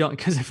 we don't,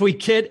 because if we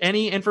get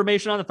any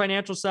information on the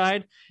financial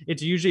side,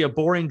 it's usually a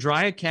boring,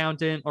 dry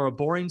accountant or a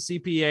boring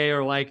CPA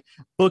or like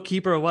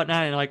bookkeeper or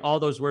whatnot. And like all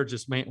those words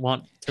just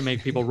want to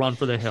make people run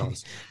for the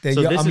hills.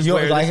 So this is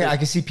where I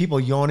can see people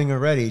yawning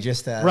already.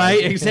 Just that.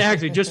 Right.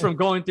 Exactly. Just from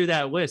going through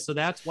that list. So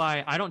that's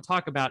why I don't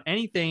talk about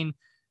anything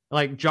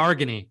like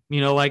jargony,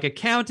 like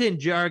accountant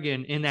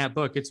jargon in that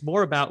book. It's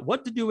more about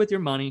what to do with your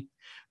money,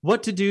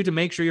 what to do to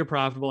make sure you're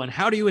profitable, and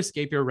how do you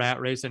escape your rat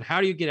race, and how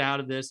do you get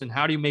out of this, and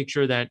how do you make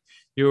sure that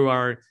you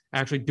are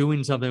actually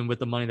doing something with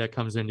the money that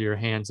comes into your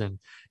hands, and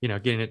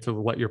getting it to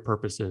what your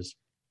purpose is.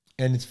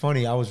 And it's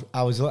funny, I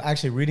was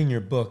actually reading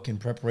your book in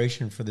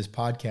preparation for this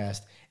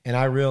podcast, and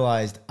I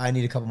realized I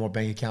need a couple more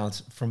bank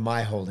accounts from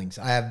my holdings.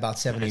 I have about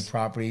 7-8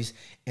 properties,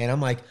 and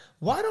I'm like,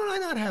 why don't I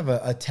not have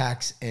a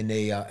tax and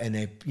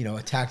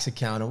a tax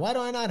account, and why do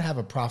I not have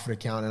a profit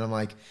account? And I'm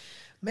like,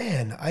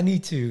 man, I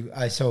need to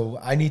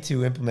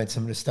implement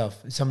some of the stuff,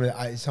 some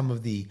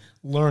of the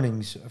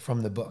learnings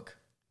from the book.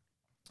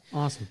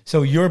 Awesome.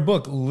 So your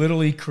book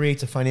literally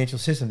creates a financial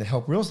system to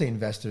help real estate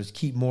investors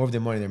keep more of their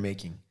money they're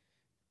making.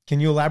 Can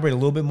you elaborate a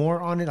little bit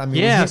more on it? I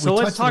mean, so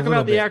let's talk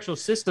about the actual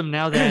system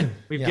now that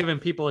we've given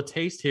people a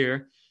taste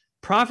here.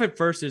 Profit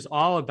First is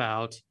all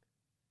about,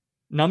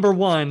 number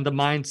one, the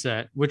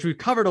mindset, which we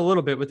covered a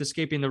little bit with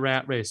escaping the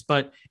rat race.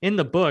 But in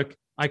the book,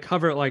 I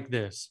cover it like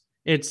this.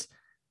 It's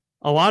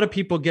a lot of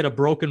people get a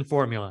broken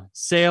formula.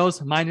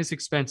 Sales minus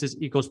expenses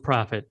equals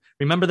profit.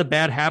 Remember the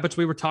bad habits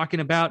we were talking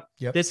about?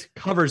 Yep. This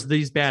covers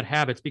these bad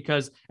habits,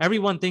 because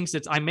everyone thinks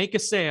I make a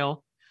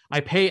sale,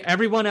 I pay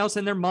everyone else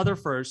and their mother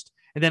first,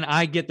 and then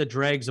I get the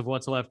dregs of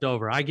what's left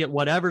over. I get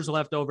whatever's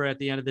left over at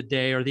the end of the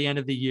day or the end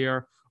of the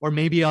year, or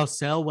maybe I'll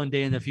sell one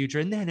day in the future,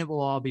 and then it will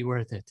all be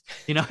worth it.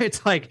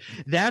 It's like,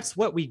 that's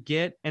what we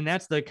get. And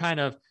that's the kind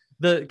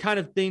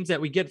of things that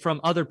we get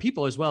from other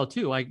people as well,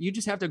 too. Like, you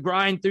just have to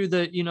grind through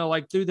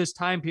through this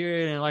time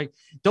period, and like,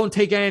 don't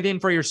take anything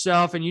for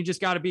yourself, and you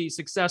just got to be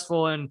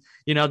successful. And,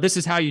 this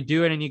is how you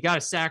do it. And you got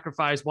to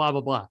sacrifice, blah,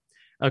 blah, blah.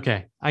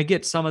 Okay. I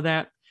get some of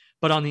that.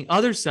 But on the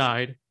other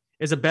side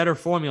is a better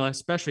formula,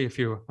 especially if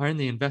you are in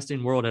the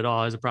investing world at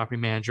all as a property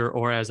manager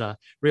or as a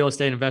real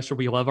estate investor.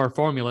 We love our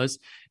formulas.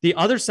 The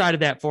other side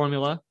of that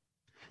formula,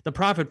 the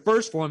Profit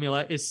First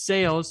formula, is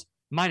sales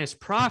minus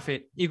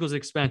profit equals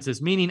expenses,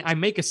 meaning I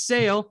make a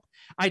sale,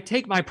 I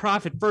take my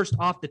profit first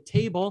off the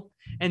table,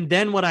 and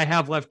then what I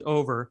have left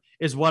over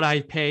is what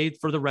I paid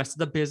for the rest of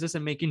the business,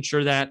 and making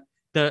sure that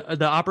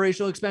the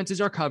operational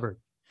expenses are covered,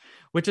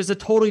 which is a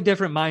totally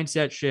different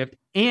mindset shift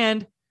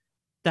and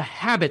the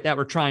habit that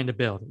we're trying to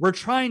build. We're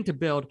trying to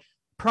build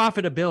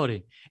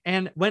profitability.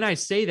 And when I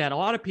say that, a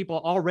lot of people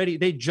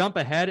they jump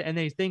ahead and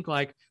they think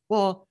like,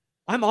 well,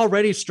 I'm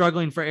already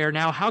struggling for air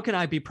now. How can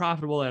I be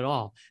profitable at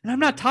all? And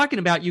I'm not talking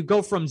about you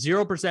go from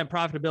 0%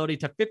 profitability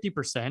to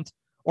 50%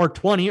 or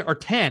 20 or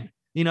 10.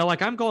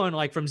 I'm going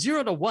like from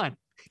 0 to 1.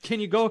 Can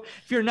you go,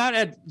 if you're not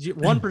at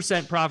 1%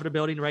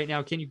 profitability right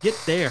now, can you get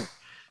there?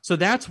 So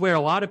that's where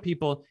a lot of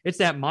people, it's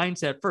that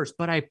mindset first.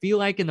 But I feel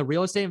like in the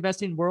real estate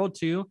investing world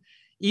too,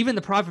 even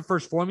the Profit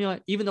First formula,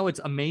 even though it's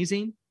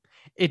amazing,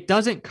 it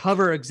doesn't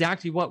cover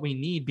exactly what we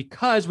need,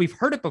 because we've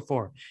heard it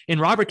before. In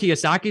Robert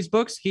Kiyosaki's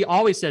books, he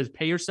always says,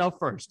 pay yourself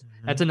first.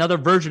 Mm-hmm. That's another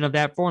version of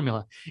that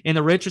formula. In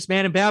The Richest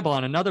Man in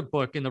Babylon, another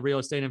book in the real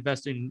estate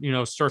investing,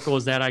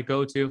 circles that I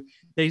go to,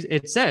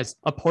 it says,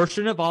 a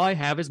portion of all I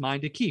have is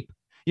mine to keep.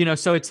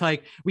 So it's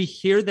like, we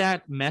hear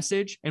that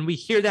message and we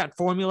hear that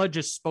formula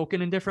just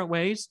spoken in different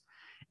ways.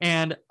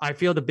 And I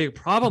feel the big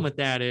problem with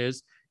that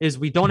is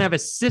we don't have a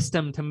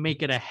system to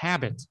make it a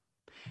habit.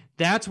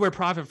 That's where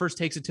Profit First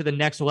takes it to the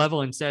next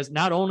level and says,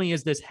 not only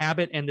is this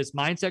habit and this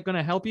mindset going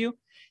to help you,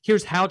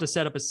 here's how to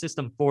set up a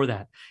system for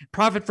that.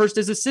 Profit First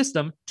is a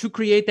system to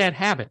create that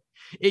habit.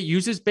 It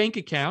uses bank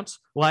accounts,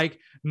 like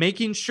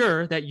making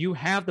sure that you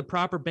have the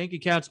proper bank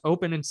accounts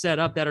open and set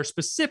up that are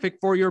specific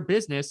for your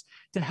business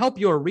to help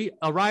you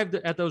arrive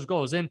at those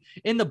goals. And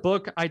in the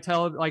book, I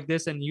tell it like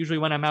this, and usually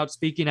when I'm out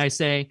speaking, I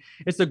say,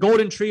 it's the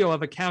golden trio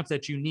of accounts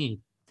that you need.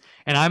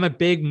 And I'm a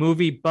big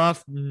movie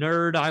buff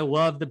nerd. I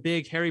love the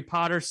big Harry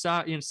Potter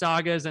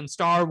sagas and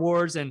Star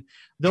Wars. And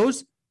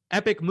those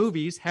epic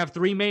movies have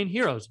three main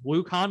heroes,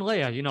 Luke, Han,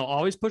 Leia,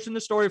 always pushing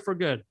the story for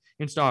good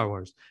in Star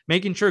Wars,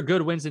 making sure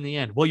good wins in the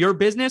end. Well, your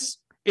business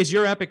is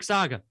your epic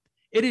saga.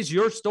 It is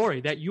your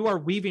story that you are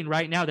weaving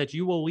right now that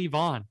you will leave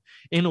on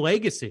in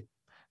legacy.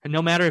 And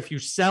no matter if you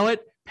sell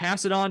it,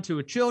 pass it on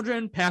to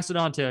children, pass it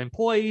on to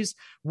employees,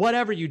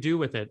 whatever you do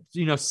with it,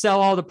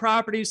 sell all the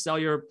properties, sell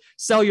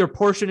your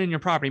portion in your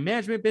property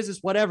management business,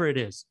 whatever it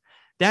is.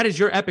 That is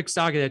your epic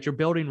saga that you're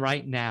building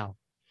right now.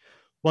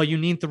 Well, you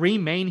need three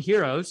main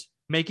heroes,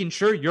 making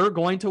sure you're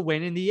going to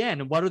win in the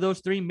end. And what are those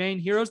three main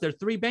heroes? They're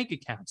three bank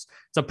accounts.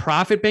 It's a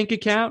profit bank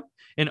account,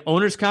 an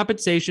owner's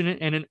compensation,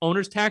 and an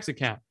owner's tax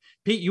account.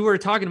 Pete, you were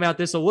talking about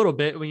this a little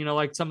bit,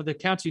 like some of the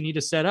accounts you need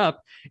to set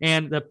up,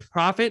 and the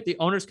profit, the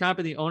owner's comp,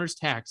 and the owner's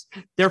tax.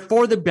 They're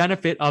for the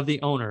benefit of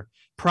the owner.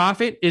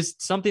 Profit is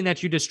something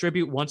that you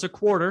distribute once a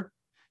quarter.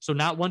 So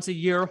not once a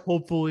year,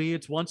 hopefully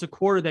it's once a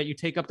quarter that you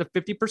take up to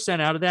 50%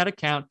 out of that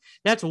account.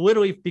 That's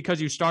literally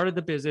because you started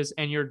the business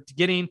and you're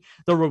getting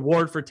the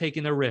reward for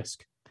taking the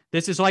risk.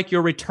 This is like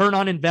your return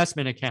on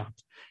investment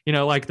account,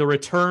 like the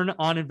return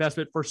on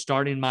investment for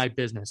starting my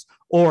business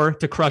or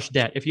to crush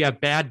debt. If you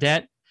have bad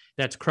debt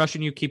that's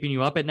crushing you, keeping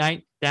you up at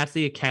night, that's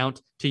the account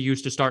to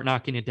use to start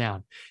knocking it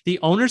down. The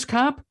owner's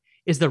comp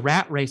is the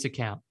rat race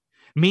account,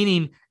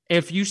 meaning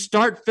if you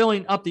start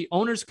filling up the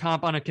owner's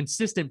comp on a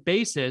consistent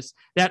basis,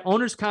 that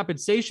owner's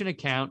compensation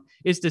account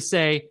is to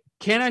say,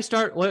 can I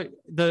start,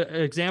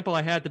 the example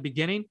I had at the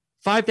beginning,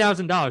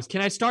 $5,000. Can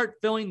I start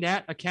filling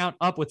that account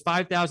up with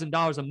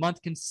 $5,000 a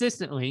month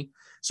consistently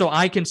so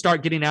I can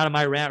start getting out of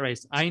my rat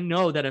race? I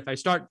know that if I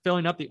start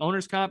filling up the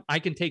owner's comp, I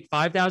can take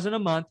 $5,000 a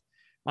month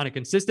on a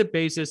consistent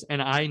basis,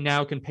 and I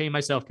now can pay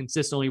myself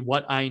consistently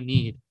what I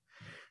need.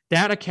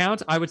 That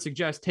account, I would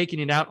suggest taking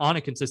it out on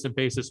a consistent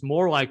basis,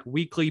 more like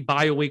weekly,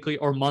 bi-weekly,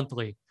 or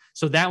monthly.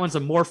 So that one's a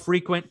more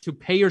frequent to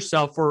pay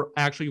yourself for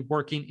actually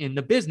working in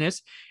the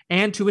business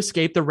and to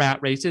escape the rat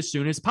race as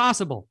soon as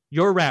possible,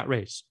 your rat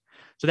race.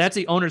 So that's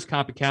the owner's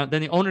comp account.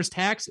 Then the owner's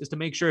tax is to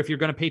make sure if you're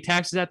going to pay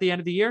taxes at the end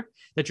of the year,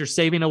 that you're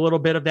saving a little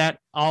bit of that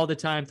all the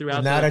time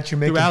throughout. Now that you're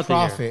making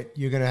profit,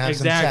 you're going to have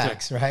some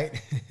tax,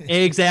 right?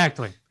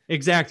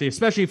 Exactly.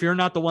 Especially if you're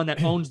not the one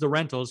that owns the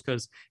rentals,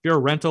 because if you're a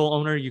rental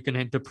owner, you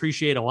can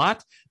depreciate a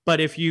lot. But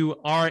if you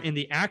are in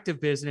the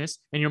active business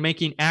and you're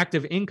making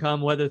active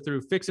income, whether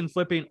through fix and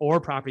flipping or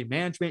property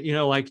management,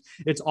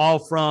 it's all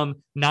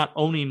from not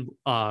owning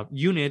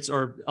units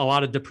or a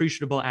lot of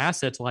depreciable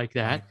assets like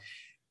that,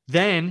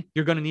 then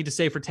you're going to need to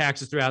save for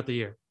taxes throughout the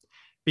year.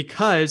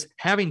 Because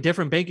having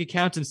different bank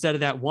accounts instead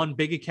of that one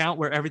big account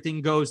where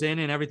everything goes in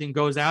and everything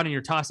goes out and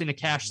you're tossing a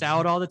cash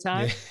salad all the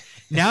time,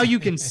 now you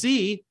can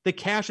see the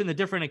cash in the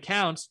different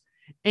accounts.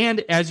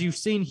 And as you've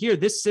seen here,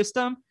 this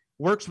system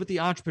works with the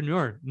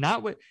entrepreneur,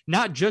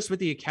 not just with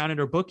the accountant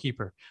or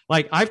bookkeeper.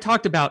 Like I've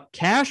talked about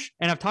cash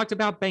and I've talked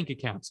about bank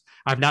accounts.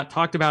 I've not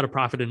talked about a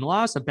profit and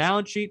loss, a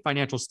balance sheet,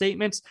 financial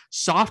statements,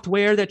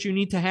 software that you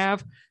need to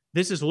have.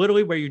 This is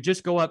literally where you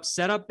just go up,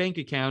 set up bank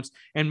accounts,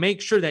 and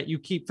make sure that you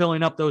keep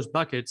filling up those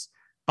buckets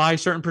by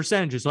certain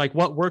percentages, like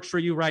what works for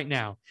you right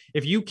now.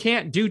 If you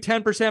can't do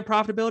 10%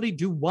 profitability,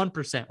 do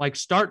 1%, like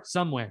start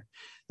somewhere.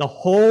 The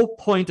whole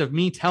point of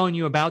me telling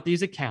you about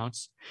these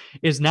accounts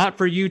is not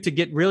for you to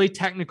get really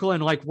technical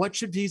and like, what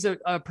should these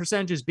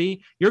percentages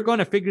be? You're going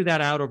to figure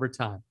that out over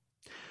time.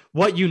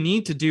 What you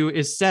need to do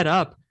is set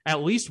up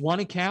at least one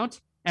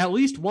account, at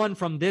least one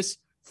from this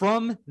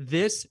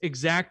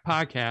exact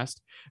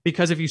podcast.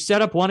 Because if you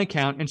set up one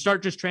account and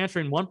start just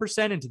transferring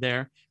 1% into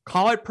there,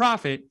 call it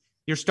profit,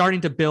 you're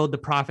starting to build the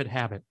profit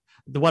habit,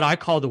 what I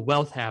call the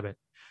wealth habit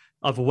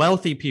of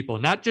wealthy people,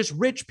 not just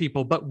rich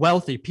people, but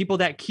wealthy people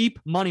that keep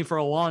money for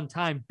a long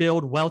time,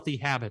 build wealthy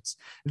habits.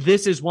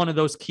 This is one of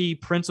those key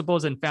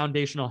principles and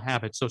foundational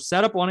habits. So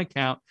set up one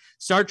account,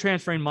 start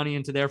transferring money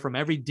into there from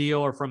every deal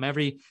or from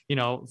every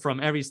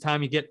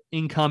time you get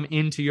income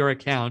into your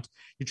account,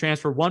 you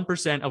transfer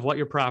 1% of what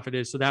your profit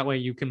is. So that way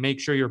you can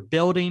make sure you're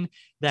building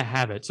the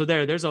habit. So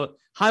there's a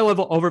high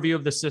level overview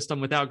of the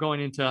system without going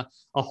into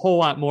a whole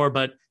lot more,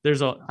 but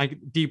I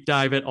deep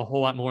dive it a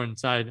whole lot more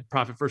inside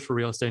Profit First for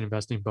Real Estate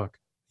Investing book.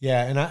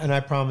 Yeah. And I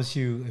promise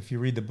you, if you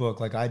read the book,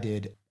 like I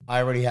did,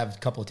 I already have a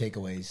couple of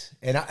takeaways.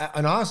 And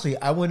honestly,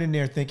 I went in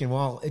there thinking,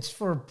 well, it's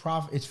for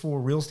profit, it's for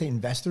real estate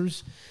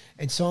investors.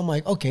 And so I'm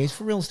like, okay, it's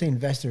for real estate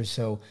investors.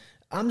 So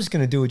I'm just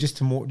going to do it just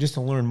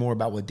to learn more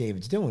about what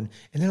David's doing.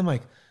 And then I'm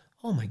like,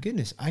 oh my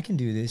goodness, I can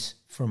do this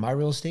for my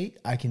real estate.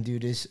 I can do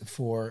this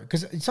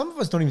because some of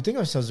us don't even think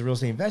of ourselves as real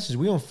estate investors.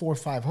 We own 4 or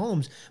 5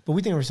 homes, but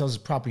we think of ourselves as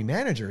property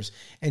managers.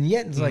 And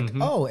yet it's like,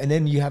 oh, and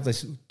then you have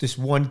this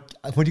one,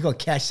 what do you call it,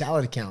 cash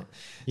salad account.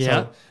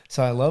 Yeah.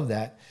 So I love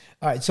that.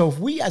 All right. So if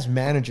we as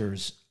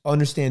managers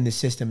understand this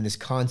system and this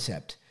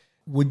concept,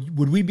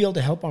 would we be able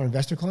to help our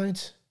investor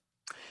clients?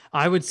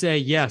 I would say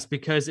yes,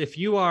 because it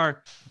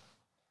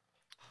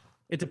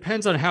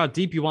depends on how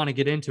deep you want to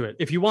get into it.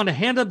 If you want to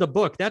hand them the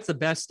book, that's the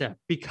best step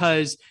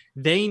because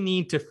they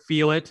need to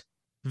feel it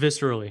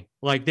viscerally.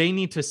 Like they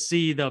need to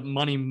see the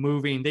money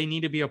moving. They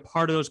need to be a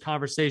part of those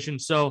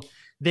conversations so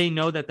they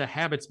know that the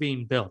habit's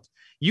being built.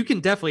 you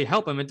can definitely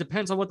help them. It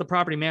depends on what the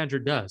property manager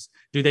does.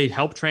 Do they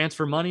help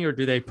transfer money, or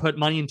do they put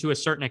money into a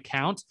certain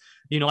account?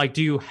 Like,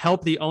 do you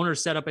help the owner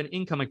set up an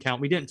income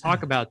account? We didn't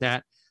talk about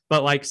that,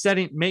 but like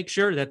make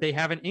sure that they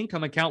have an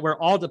income account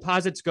where all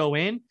deposits go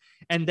in,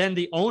 and then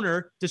the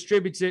owner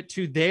distributes it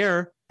to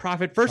their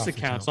profit first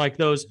accounts, like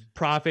those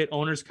profit,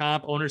 owner's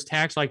comp, owner's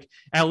tax. Like,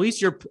 at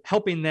least you're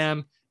helping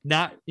them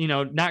not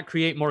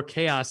create more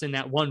chaos in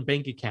that one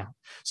bank account.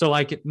 So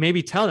like,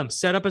 maybe tell them,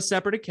 set up a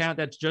separate account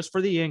that's just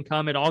for the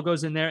income. It all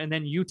goes in there. And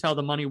then you tell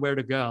the money where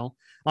to go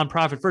on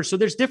profit first. So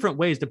there's different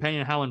ways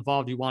depending on how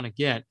involved you want to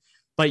get.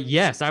 But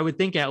yes, I would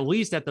think at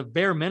least at the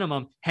bare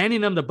minimum, handing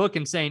them the book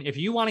and saying, if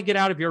you want to get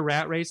out of your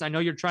rat race, I know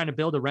you're trying to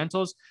build the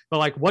rentals, but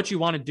like what you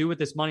want to do with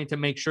this money to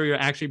make sure you're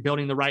actually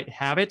building the right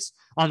habits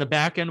on the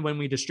back end when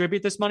we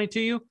distribute this money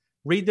to you,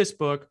 read this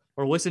book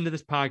or listen to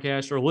this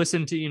podcast or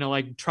listen to,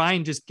 like try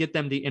and just get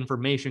them the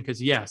information.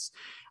 Because yes,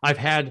 I've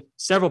had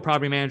several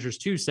property managers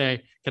too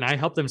say, can I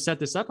help them set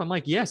this up? I'm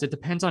like, yes, it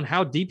depends on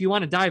how deep you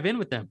want to dive in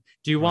with them.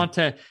 Do you want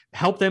to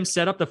help them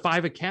set up the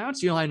 5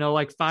 accounts? I know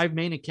like 5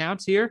 main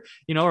accounts here,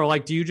 or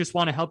like, do you just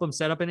want to help them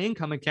set up an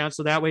income account?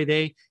 So that way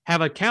they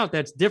have an account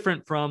that's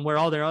different from where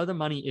all their other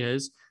money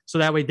is. So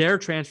that way they're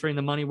transferring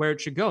the money where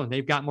it should go and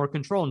they've got more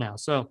control now.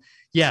 So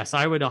yes,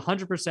 I would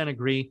 100%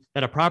 agree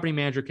that a property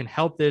manager can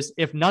help this,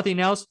 if nothing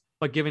else,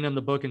 but giving them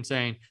the book and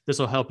saying, this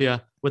will help you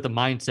with the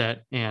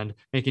mindset and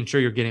making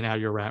sure you're getting out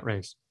of your rat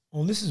race.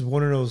 Well, this is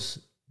one of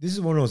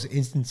those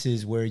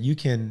instances where you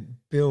can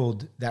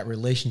build that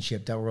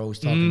relationship that we're always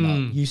talking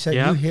about. You said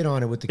you hit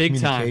on it with the big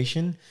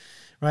communication,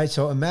 right?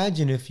 So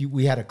imagine if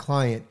we had a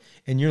client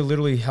and you're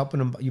literally helping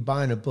them, you're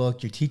buying a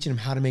book, you're teaching them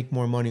how to make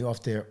more money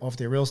off their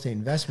real estate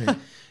investment.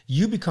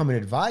 You become an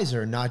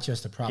advisor, not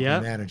just a property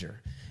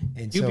manager.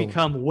 And you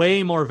become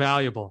way more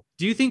valuable.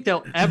 Do you think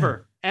they'll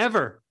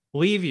ever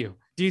leave you?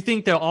 Do you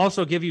think they'll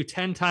also give you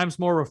 10 times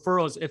more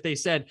referrals if they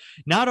said,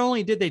 not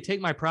only did they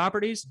take my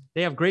properties,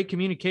 they have great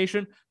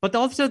communication, but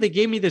also they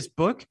gave me this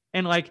book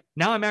and like,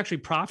 now I'm actually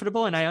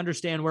profitable and I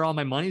understand where all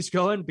my money's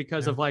going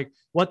because of like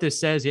what this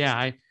says.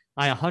 Yeah,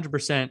 I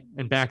 100%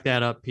 and back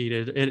that up, Pete.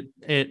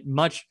 It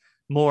much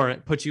more,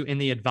 it puts you in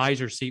the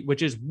advisor seat,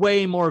 which is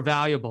way more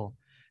valuable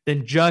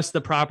than just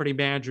the property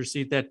manager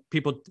seat that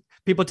people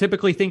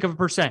typically think of a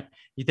percent.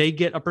 They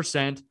get a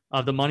percent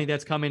of the money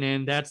that's coming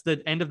in. That's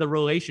the end of the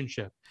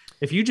relationship.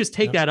 If you just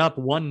take that up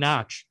one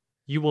notch,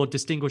 you will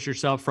distinguish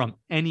yourself from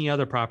any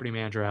other property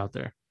manager out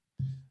there.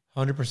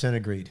 100%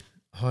 agreed.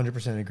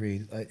 100%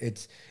 agreed.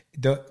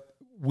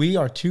 We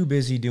are too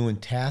busy doing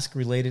task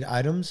related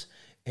items,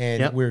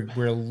 and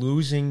we're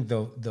losing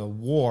the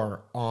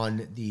war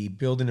on the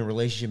building a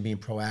relationship, being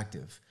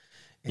proactive.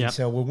 And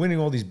so we're winning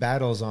all these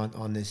battles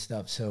on this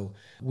stuff. So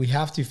we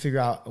have to figure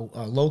out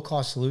a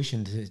low-cost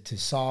solution to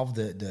solve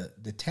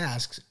the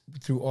tasks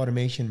through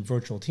automation,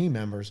 virtual team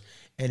members,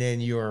 and then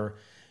your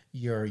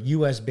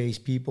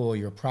U.S.-based people,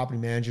 your property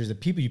managers, the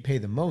people you pay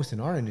the most in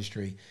our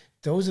industry,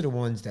 those are the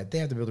ones that they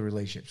have to build the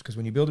relationships. Because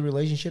when you build the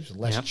relationships,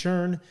 less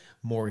churn,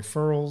 more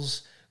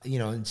referrals,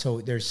 and so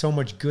there's so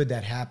much good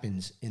that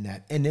happens in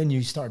that. And then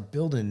you start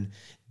building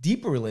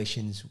deeper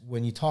relations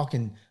when you're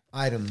talking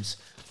items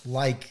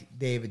like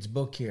David's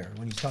book here.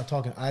 When you start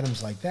talking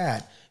items like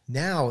that,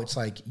 now it's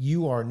like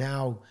you're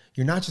not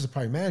just a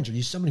property manager,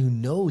 you're somebody who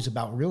knows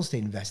about real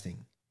estate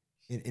investing.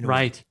 In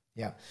right.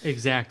 Yeah.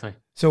 Exactly.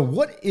 So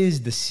what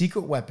is the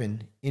secret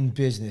weapon in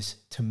business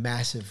to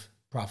massive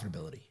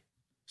profitability?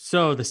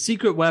 So the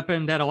secret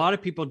weapon that a lot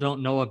of people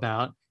don't know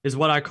about is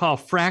what I call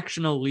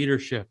fractional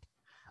leadership.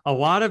 A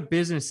lot of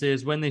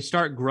businesses, when they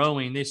start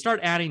growing, they start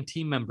adding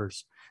team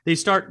members. They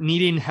start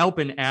needing help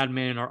in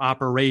admin or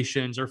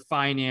operations or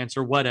finance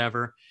or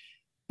whatever.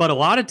 But a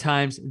lot of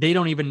times they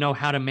don't even know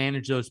how to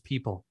manage those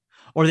people,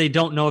 or they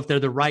don't know if they're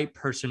the right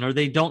person, or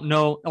they don't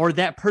know, or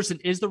that person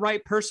is the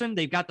right person.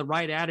 They've got the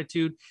right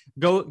attitude,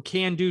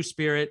 can-do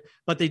spirit,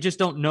 but they just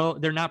don't know.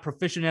 They're not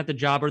proficient at the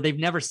job, or they've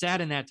never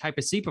sat in that type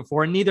of seat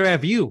before, and neither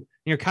have you. And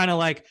you're kind of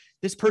like,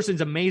 this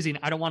person's amazing.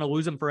 I don't want to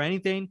lose them for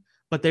anything,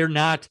 but they're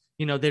not,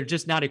 they're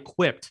just not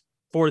equipped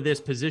for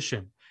this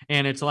position.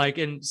 And it's like,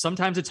 and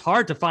sometimes it's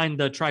hard to find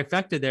the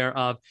trifecta there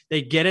of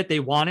they get it, they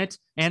want it,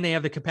 and they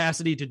have the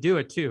capacity to do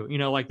it too.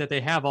 Like that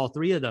they have all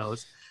 3 of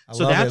those.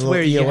 So that's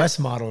where EOS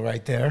model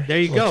right there. There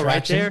you go,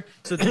 right there.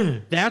 So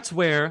that's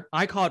where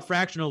I call it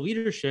fractional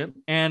leadership.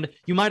 And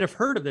you might have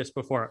heard of this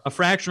before, a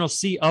fractional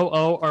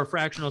COO or a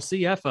fractional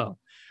CFO,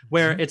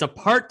 where it's a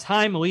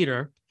part-time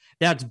leader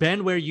that's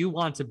been where you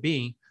want to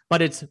be,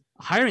 but it's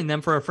hiring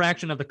them for a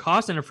fraction of the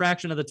cost and a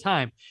fraction of the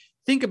time.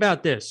 Think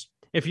about this.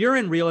 If you're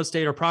in real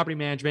estate or property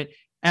management,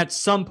 at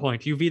some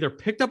point, you've either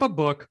picked up a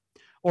book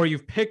or you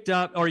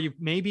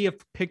maybe have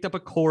picked up a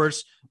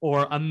course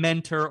or a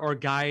mentor or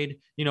guide,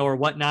 or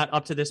whatnot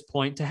up to this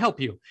point to help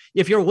you.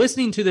 If you're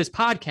listening to this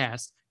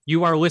podcast,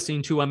 you are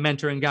listening to a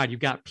mentor and guide. You've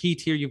got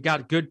Pete here. You've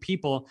got good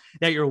people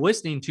that you're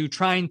listening to,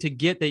 trying to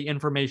get the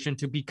information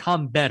to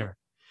become better.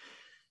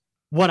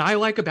 What I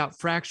like about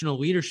fractional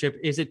leadership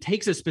is it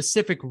takes a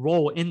specific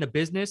role in the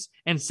business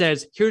and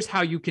says, here's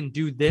how you can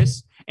do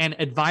this, and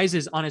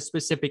advises on a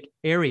specific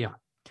area.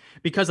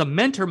 because a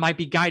mentor might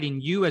be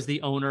guiding you as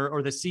the owner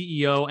or the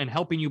CEO and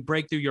helping you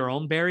break through your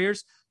own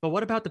barriers. But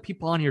what about the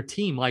people on your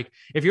team? Like,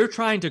 if you're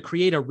trying to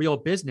create a real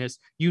business,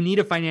 you need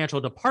a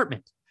financial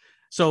department.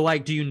 So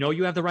like, do you know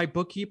you have the right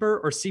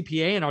bookkeeper or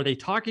CPA, and are they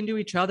talking to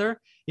each other?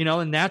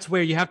 And that's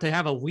where you have to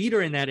have a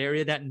leader in that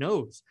area that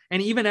knows.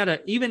 And even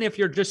if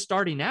you're just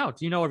starting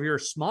out, if you're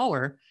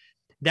smaller,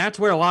 that's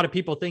where a lot of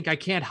people think I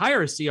can't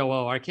hire a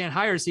COO or I can't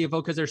hire a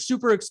CFO because they're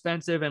super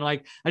expensive. And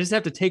like, I just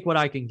have to take what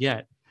I can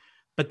get.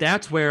 But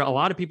that's where a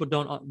lot of people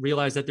don't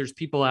realize that there's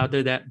people out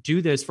there that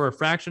do this for a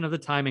fraction of the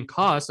time and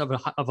cost of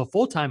a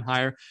full-time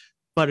hire,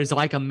 but is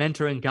like a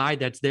mentor and guide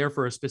that's there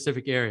for a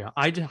specific area.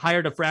 I just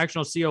hired a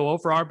fractional COO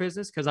for our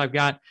business because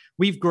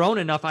we've grown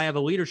enough. I have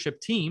a leadership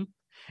team.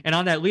 And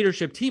on that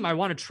leadership team, I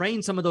want to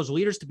train some of those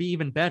leaders to be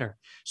even better.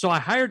 So I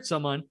hired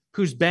someone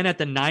who's been at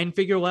the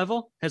 9-figure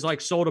level, has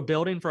like sold a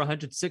building for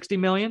 160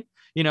 million,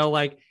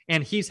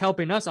 and he's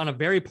helping us on a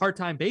very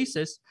part-time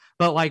basis,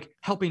 but like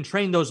helping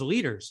train those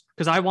leaders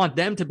because I want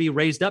them to be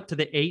raised up to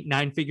the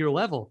 8-9-figure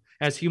level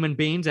as human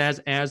beings,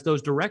 as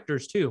those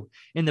directors too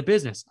in the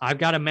business. I've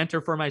got a mentor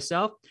for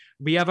myself.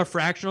 We have a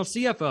fractional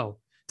CFO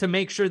to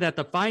make sure that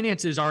the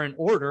finances are in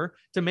order,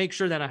 to make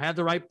sure that I have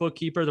the right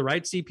bookkeeper, the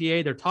right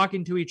CPA, they're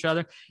talking to each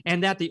other,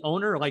 and that the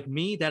owner, like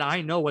me, that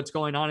I know what's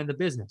going on in the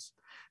business.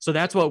 So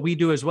that's what we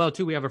do as well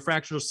too. We have a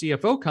fractional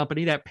CFO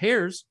company that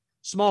pairs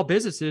small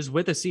businesses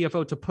with a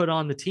CFO to put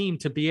on the team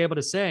to be able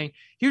to say,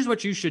 here's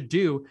what you should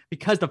do,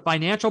 because the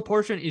financial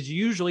portion is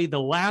usually the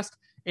last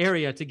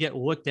area to get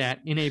looked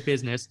at in a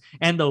business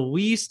and the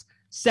least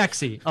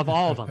sexy of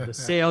all of them. The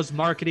sales,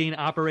 marketing,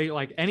 operate,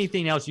 like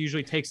anything else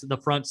usually takes the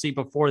front seat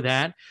before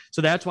that.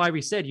 So that's why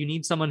we said you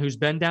need someone who's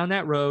been down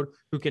that road,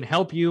 who can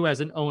help you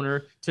as an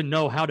owner to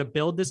know how to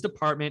build this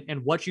department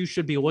and what you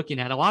should be looking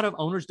at. A lot of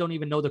owners don't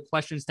even know the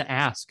questions to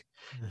ask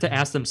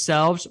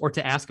themselves or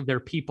to ask of their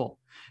people.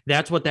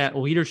 That's what that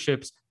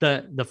leadership's,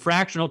 the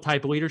fractional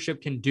type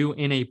leadership can do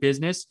in a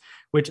business,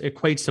 which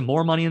equates to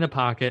more money in the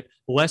pocket,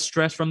 less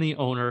stress from the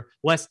owner,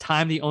 less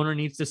time the owner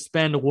needs to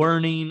spend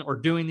learning or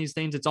doing these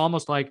things. It's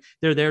almost like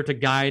they're there to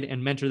guide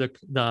and mentor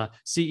the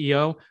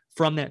CEO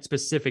from that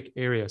specific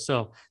area.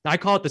 So I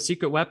call it the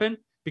secret weapon,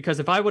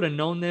 because if I would have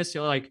known this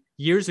like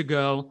years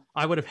ago,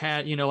 I would have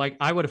had,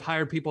 I would have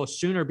hired people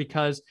sooner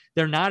because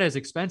they're not as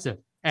expensive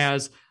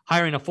as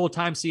hiring a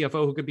full-time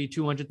CFO who could be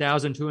 $200,000,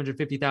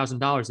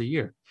 $250,000 a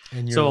year.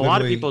 So a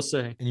lot of people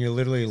say, and you're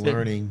literally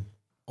learning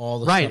all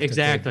the stuff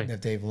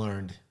that they've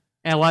learned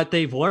and what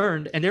they've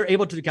learned, and they're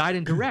able to guide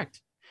and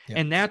direct. Yep.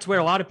 And that's where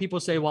a lot of people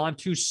say, well, I'm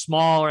too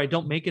small, or I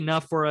don't make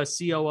enough for a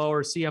COO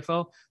or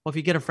CFO. Well, if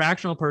you get a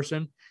fractional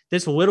person,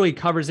 this literally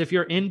covers, if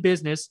you're in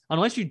business,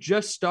 unless you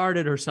just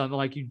started or something,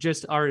 like you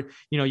just are,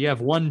 you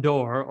have one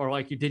door, or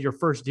like you did your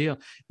first deal,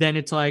 then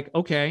it's like,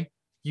 okay,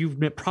 you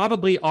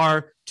probably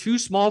are too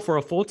small for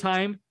a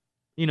full-time,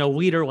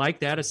 leader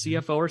like that, a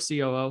CFO or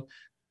COO,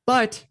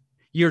 but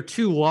you're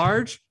too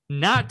large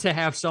not to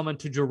have someone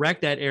to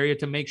direct that area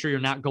to make sure you're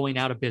not going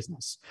out of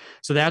business.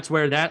 So that's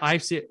where I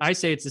say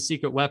it's a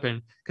secret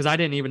weapon, because I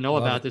didn't even know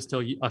about this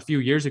till a few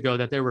years ago,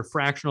 that there were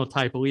fractional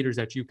type of leaders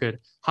that you could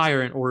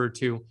hire in order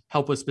to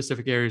help with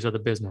specific areas of the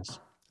business.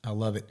 I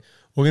love it.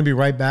 We're going to be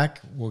right back.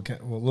 We'll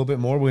get a little bit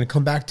more. We're going to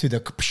come back to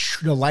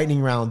the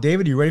lightning round.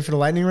 David, are you ready for the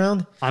lightning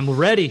round? I'm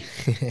ready.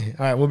 All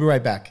right, we'll be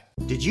right back.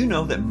 Did you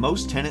know that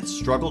most tenants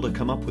struggle to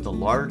come up with a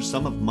large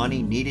sum of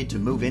money needed to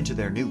move into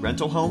their new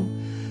rental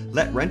home?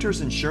 Let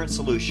Renters Insurance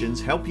Solutions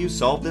help you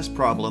solve this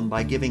problem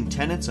by giving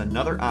tenants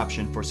another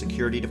option for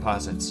security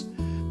deposits.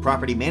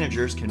 Property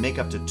managers can make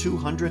up to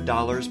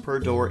 $200 per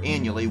door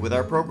annually with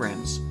our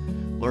programs.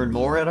 Learn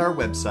more at our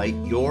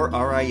website,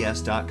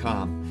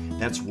 yourris.com.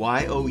 That's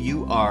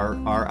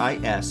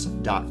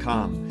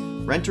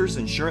YOURRIS.com. Renters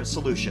Insurance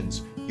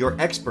Solutions, your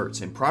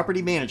experts in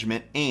property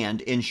management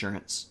and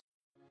insurance.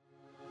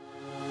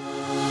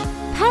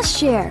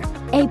 PestShare,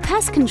 a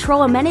pest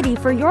control amenity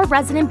for your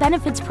resident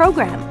benefits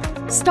program.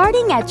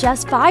 Starting at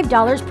just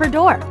 $5 per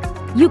door,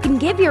 you can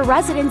give your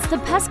residents the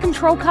pest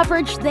control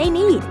coverage they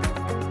need.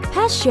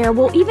 PestShare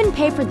will even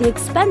pay for the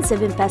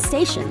expensive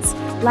infestations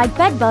like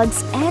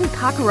bedbugs and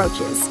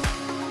cockroaches.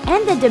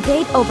 And the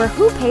debate over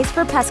who pays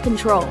for pest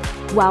control,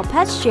 while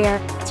PestShare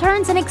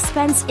turns an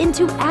expense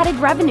into added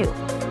revenue.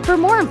 For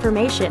more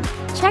information,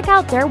 check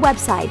out their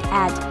website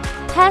at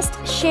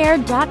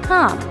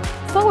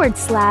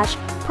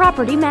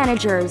pestshare.com/property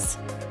managers.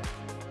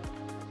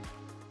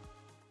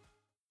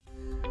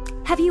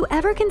 Have you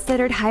ever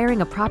considered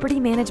hiring a property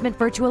management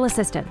virtual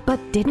assistant but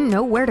didn't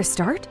know where to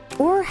start?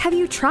 Or have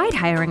you tried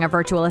hiring a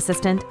virtual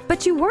assistant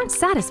but you weren't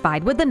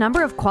satisfied with the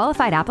number of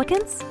qualified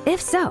applicants?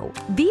 If so,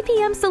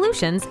 VPM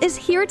Solutions is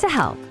here to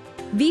help.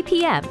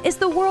 VPM is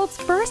the world's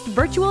first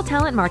virtual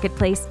talent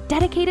marketplace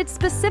dedicated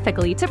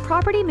specifically to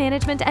property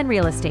management and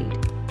real estate.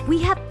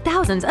 We have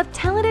thousands of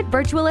talented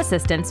virtual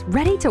assistants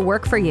ready to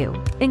work for you,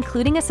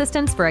 including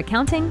assistants for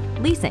accounting,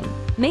 leasing,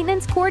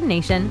 maintenance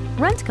coordination,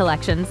 rent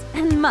collections,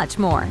 and much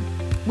more.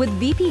 With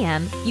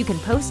VPM, you can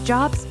post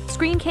jobs,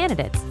 screen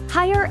candidates,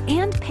 hire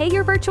and pay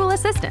your virtual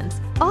assistants,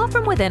 all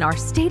from within our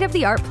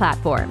state-of-the-art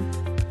platform.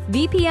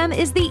 VPM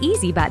is the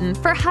easy button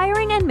for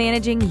hiring and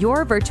managing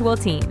your virtual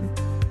team.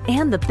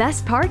 And the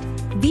best part?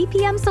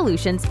 VPM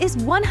Solutions is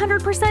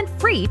 100%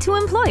 free to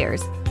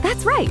employers.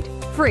 That's right,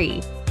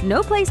 free.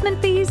 No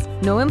placement fees,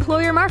 no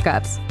employer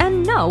markups,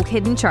 and no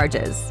hidden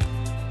charges.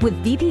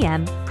 With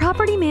VPM,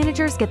 property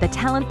managers get the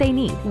talent they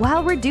need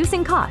while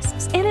reducing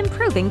costs and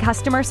improving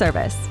customer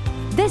service.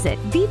 Visit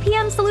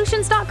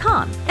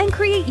vpmsolutions.com and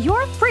create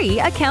your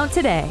free account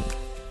today.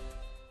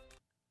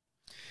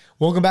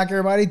 Welcome back,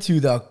 everybody,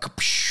 to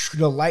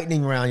the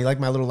lightning round. You like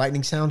my little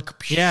lightning sound?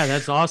 Yeah,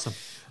 that's awesome.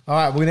 All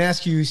right, we're going to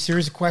ask you a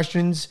series of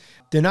questions.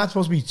 They're not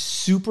supposed to be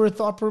super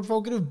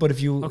thought-provocative, but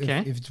if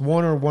it's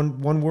one or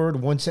one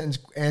word, one sentence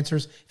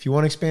answers, if you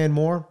want to expand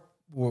more,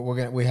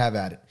 we have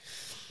at it.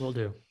 Will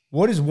do.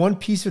 What is one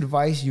piece of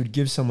advice you'd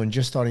give someone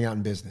just starting out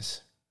in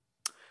business?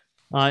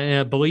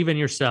 Believe in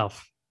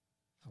yourself.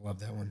 I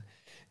love that one.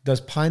 Does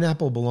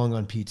pineapple belong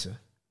on pizza?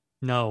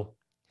 No,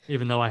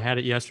 even though I had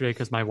it yesterday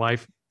because my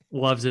wife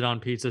loves it on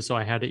pizza, so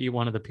I had to eat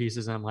one of the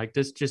pieces, and I'm like,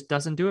 this just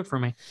doesn't do it for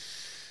me.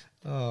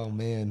 Oh,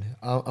 man.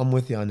 I'm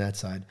with you on that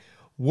side.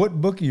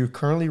 What book are you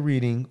currently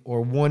reading,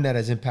 or one that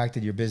has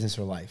impacted your business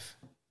or life?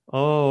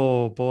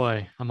 Oh,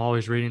 boy. I'm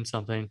always reading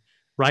something.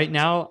 Right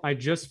now, I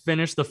just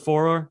finished the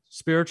 4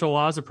 Spiritual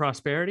Laws of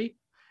Prosperity.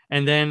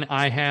 And then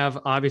I have,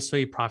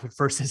 obviously, Profit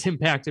First has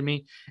impacted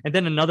me. And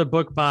then another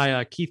book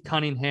by Keith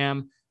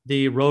Cunningham,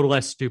 The Road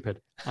Less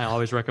Stupid. I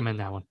always recommend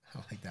that one. I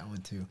like that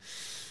one, too.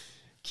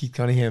 Keith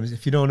Cunningham.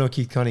 If you don't know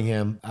Keith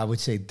Cunningham, I would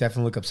say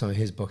definitely look up some of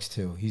his books,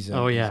 too. He's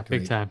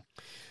big time.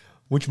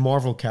 Which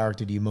Marvel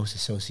character do you most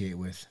associate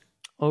with?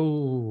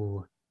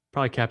 Oh,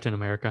 probably Captain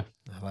America.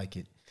 I like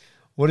it.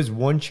 What is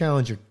one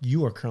challenge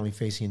you are currently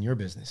facing in your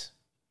business?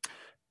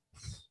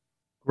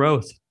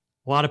 Growth.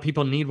 A lot of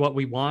people need what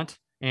we want.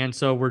 And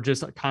so we're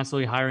just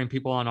constantly hiring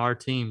people on our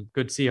team,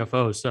 good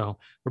CFOs. So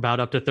we're about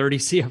up to 30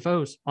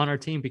 CFOs on our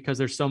team because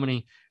there's so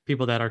many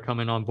people that are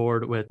coming on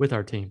board with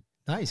our team.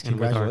 Nice.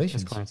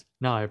 Congratulations. Clients.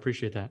 No, I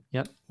appreciate that.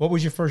 Yep. What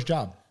was your first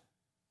job?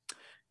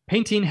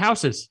 Painting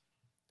houses.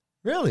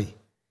 Really?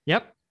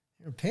 Yep.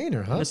 You're a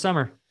painter, huh? In the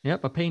summer.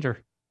 Yep. A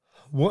painter.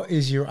 What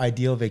is your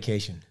ideal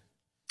vacation?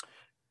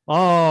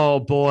 Oh,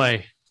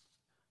 boy.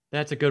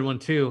 That's a good one,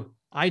 too.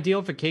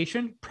 Ideal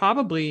vacation?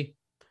 Probably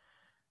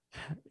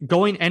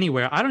going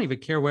anywhere. I don't even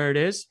care where it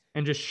is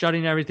and just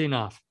shutting everything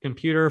off.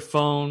 Computer,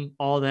 phone,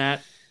 all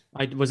that.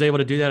 I was able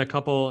to do that a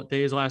couple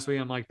days last week.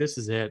 I'm like, this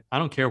is it. I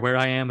don't care where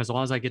I am as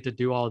long as I get to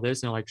do all of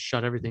this and like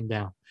shut everything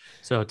down.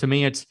 So to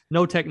me, it's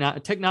no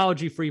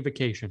technology-free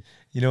vacation.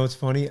 You know, it's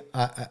funny.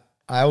 I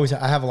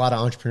have a lot of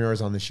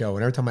entrepreneurs on the show,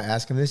 and every time I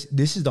ask them this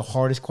is the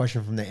hardest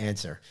question from the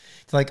answer.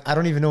 It's like, I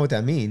don't even know what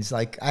that means.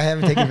 Like, I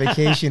haven't taken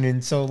vacation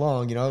in so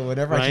long, you know,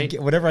 whatever I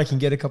can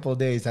get a couple of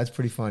days. That's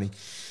pretty funny.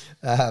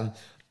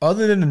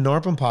 Other than the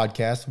NARPM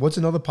podcast, what's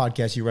another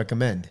podcast you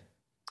recommend?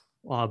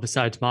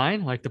 Besides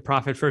mine, like the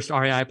Profit First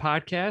REI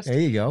podcast. There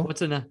you go.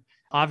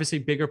 Obviously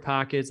Bigger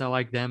Pockets. I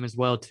like them as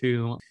well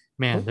too.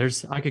 Man,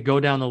 I could go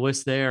down the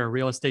list there.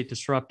 Real Estate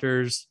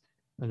Disruptors.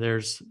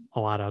 There's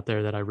a lot out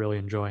there that I really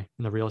enjoy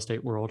in the real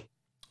estate world.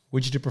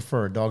 Which do you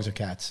prefer, dogs or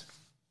cats?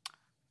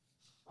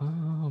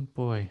 Oh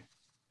boy.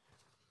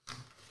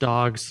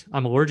 Dogs.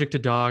 I'm allergic to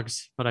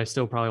dogs, but I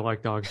still probably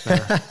like dogs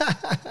better.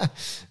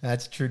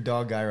 That's a true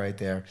dog guy right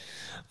there.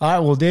 All right.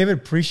 Well, David,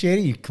 appreciate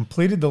it. You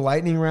completed the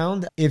lightning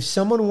round. If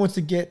someone wants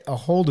to get a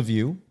hold of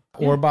you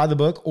or buy the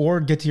book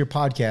or get to your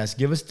podcast,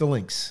 give us the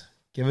links.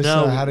 Give us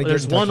how to get in touch.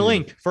 There's one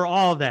link for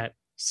all of that.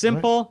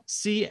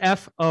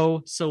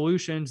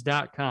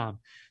 SimpleCFOSolutions.com.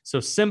 So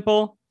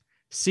simple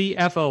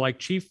CFO, like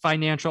Chief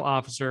Financial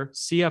Officer,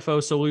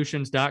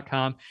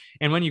 CFOSolutions.com.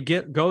 And when you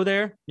go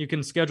there, you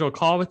can schedule a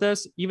call with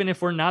us. Even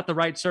if we're not the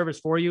right service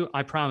for you,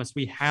 I promise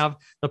we have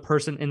the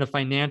person in the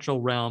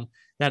financial realm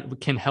that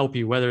can help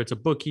you, whether it's a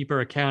bookkeeper,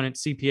 accountant,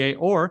 CPA,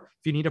 or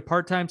if you need a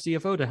part-time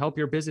CFO to help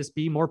your business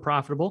be more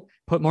profitable,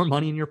 put more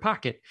money in your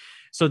pocket.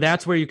 So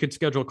that's where you could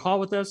schedule a call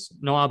with us,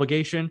 no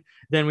obligation.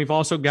 Then we've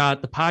also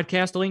got the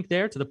podcast link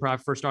there to the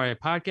Profit First REI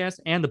podcast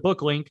and the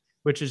book link,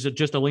 which is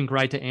just a link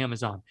right to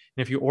Amazon. And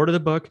if you order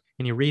the book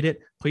and you read it,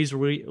 please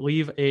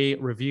leave a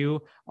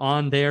review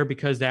on there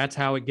because that's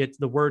how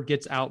the word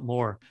gets out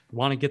more. You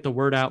want to get the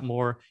word out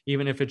more,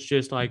 even if it's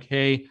just like,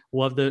 hey,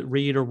 love the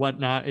read or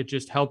whatnot. It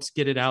just helps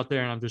get it out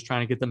there. And I'm just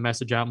trying to get the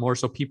message out more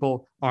so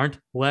people aren't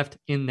left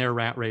in their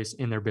rat race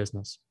in their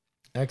business.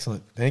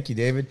 Excellent. Thank you,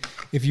 David.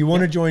 If you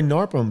want to join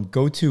NARPM,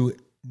 go to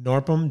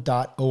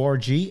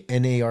narpm.org,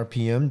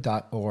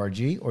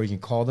 narpm.org, or you can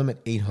call them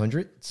at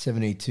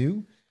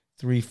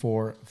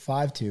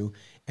 800-782-3452.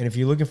 And if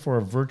you're looking for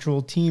a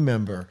virtual team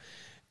member,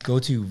 go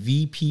to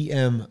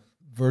VPM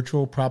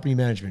Virtual Property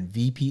Management,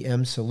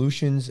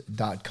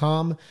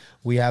 vpmsolutions.com.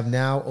 We have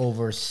now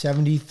over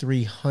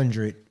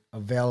 7,300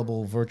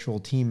 available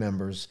virtual team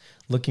members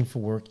looking for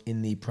work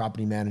in the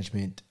property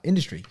management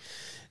industry.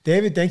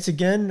 David, thanks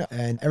again.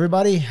 And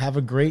everybody, have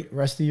a great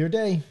rest of your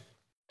day.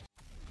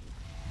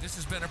 This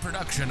has been a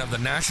production of the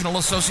National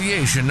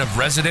Association of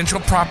Residential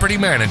Property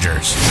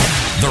Managers,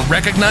 the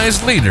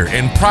recognized leader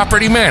in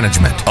property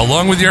management,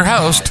 along with your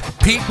host,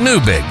 Pete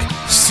Newbig.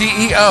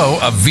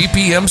 CEO of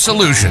VPM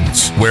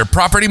Solutions, where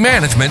property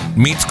management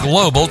meets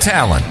global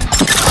talent.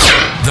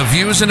 The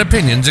views and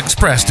opinions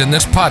expressed in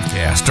this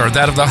podcast are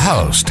that of the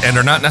host and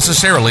are not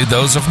necessarily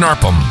those of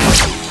NARPM.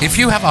 If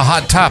you have a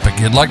hot topic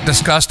you'd like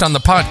discussed on the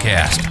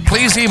podcast,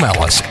 please email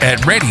us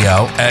at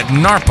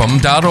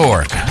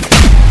radio@narpm.org.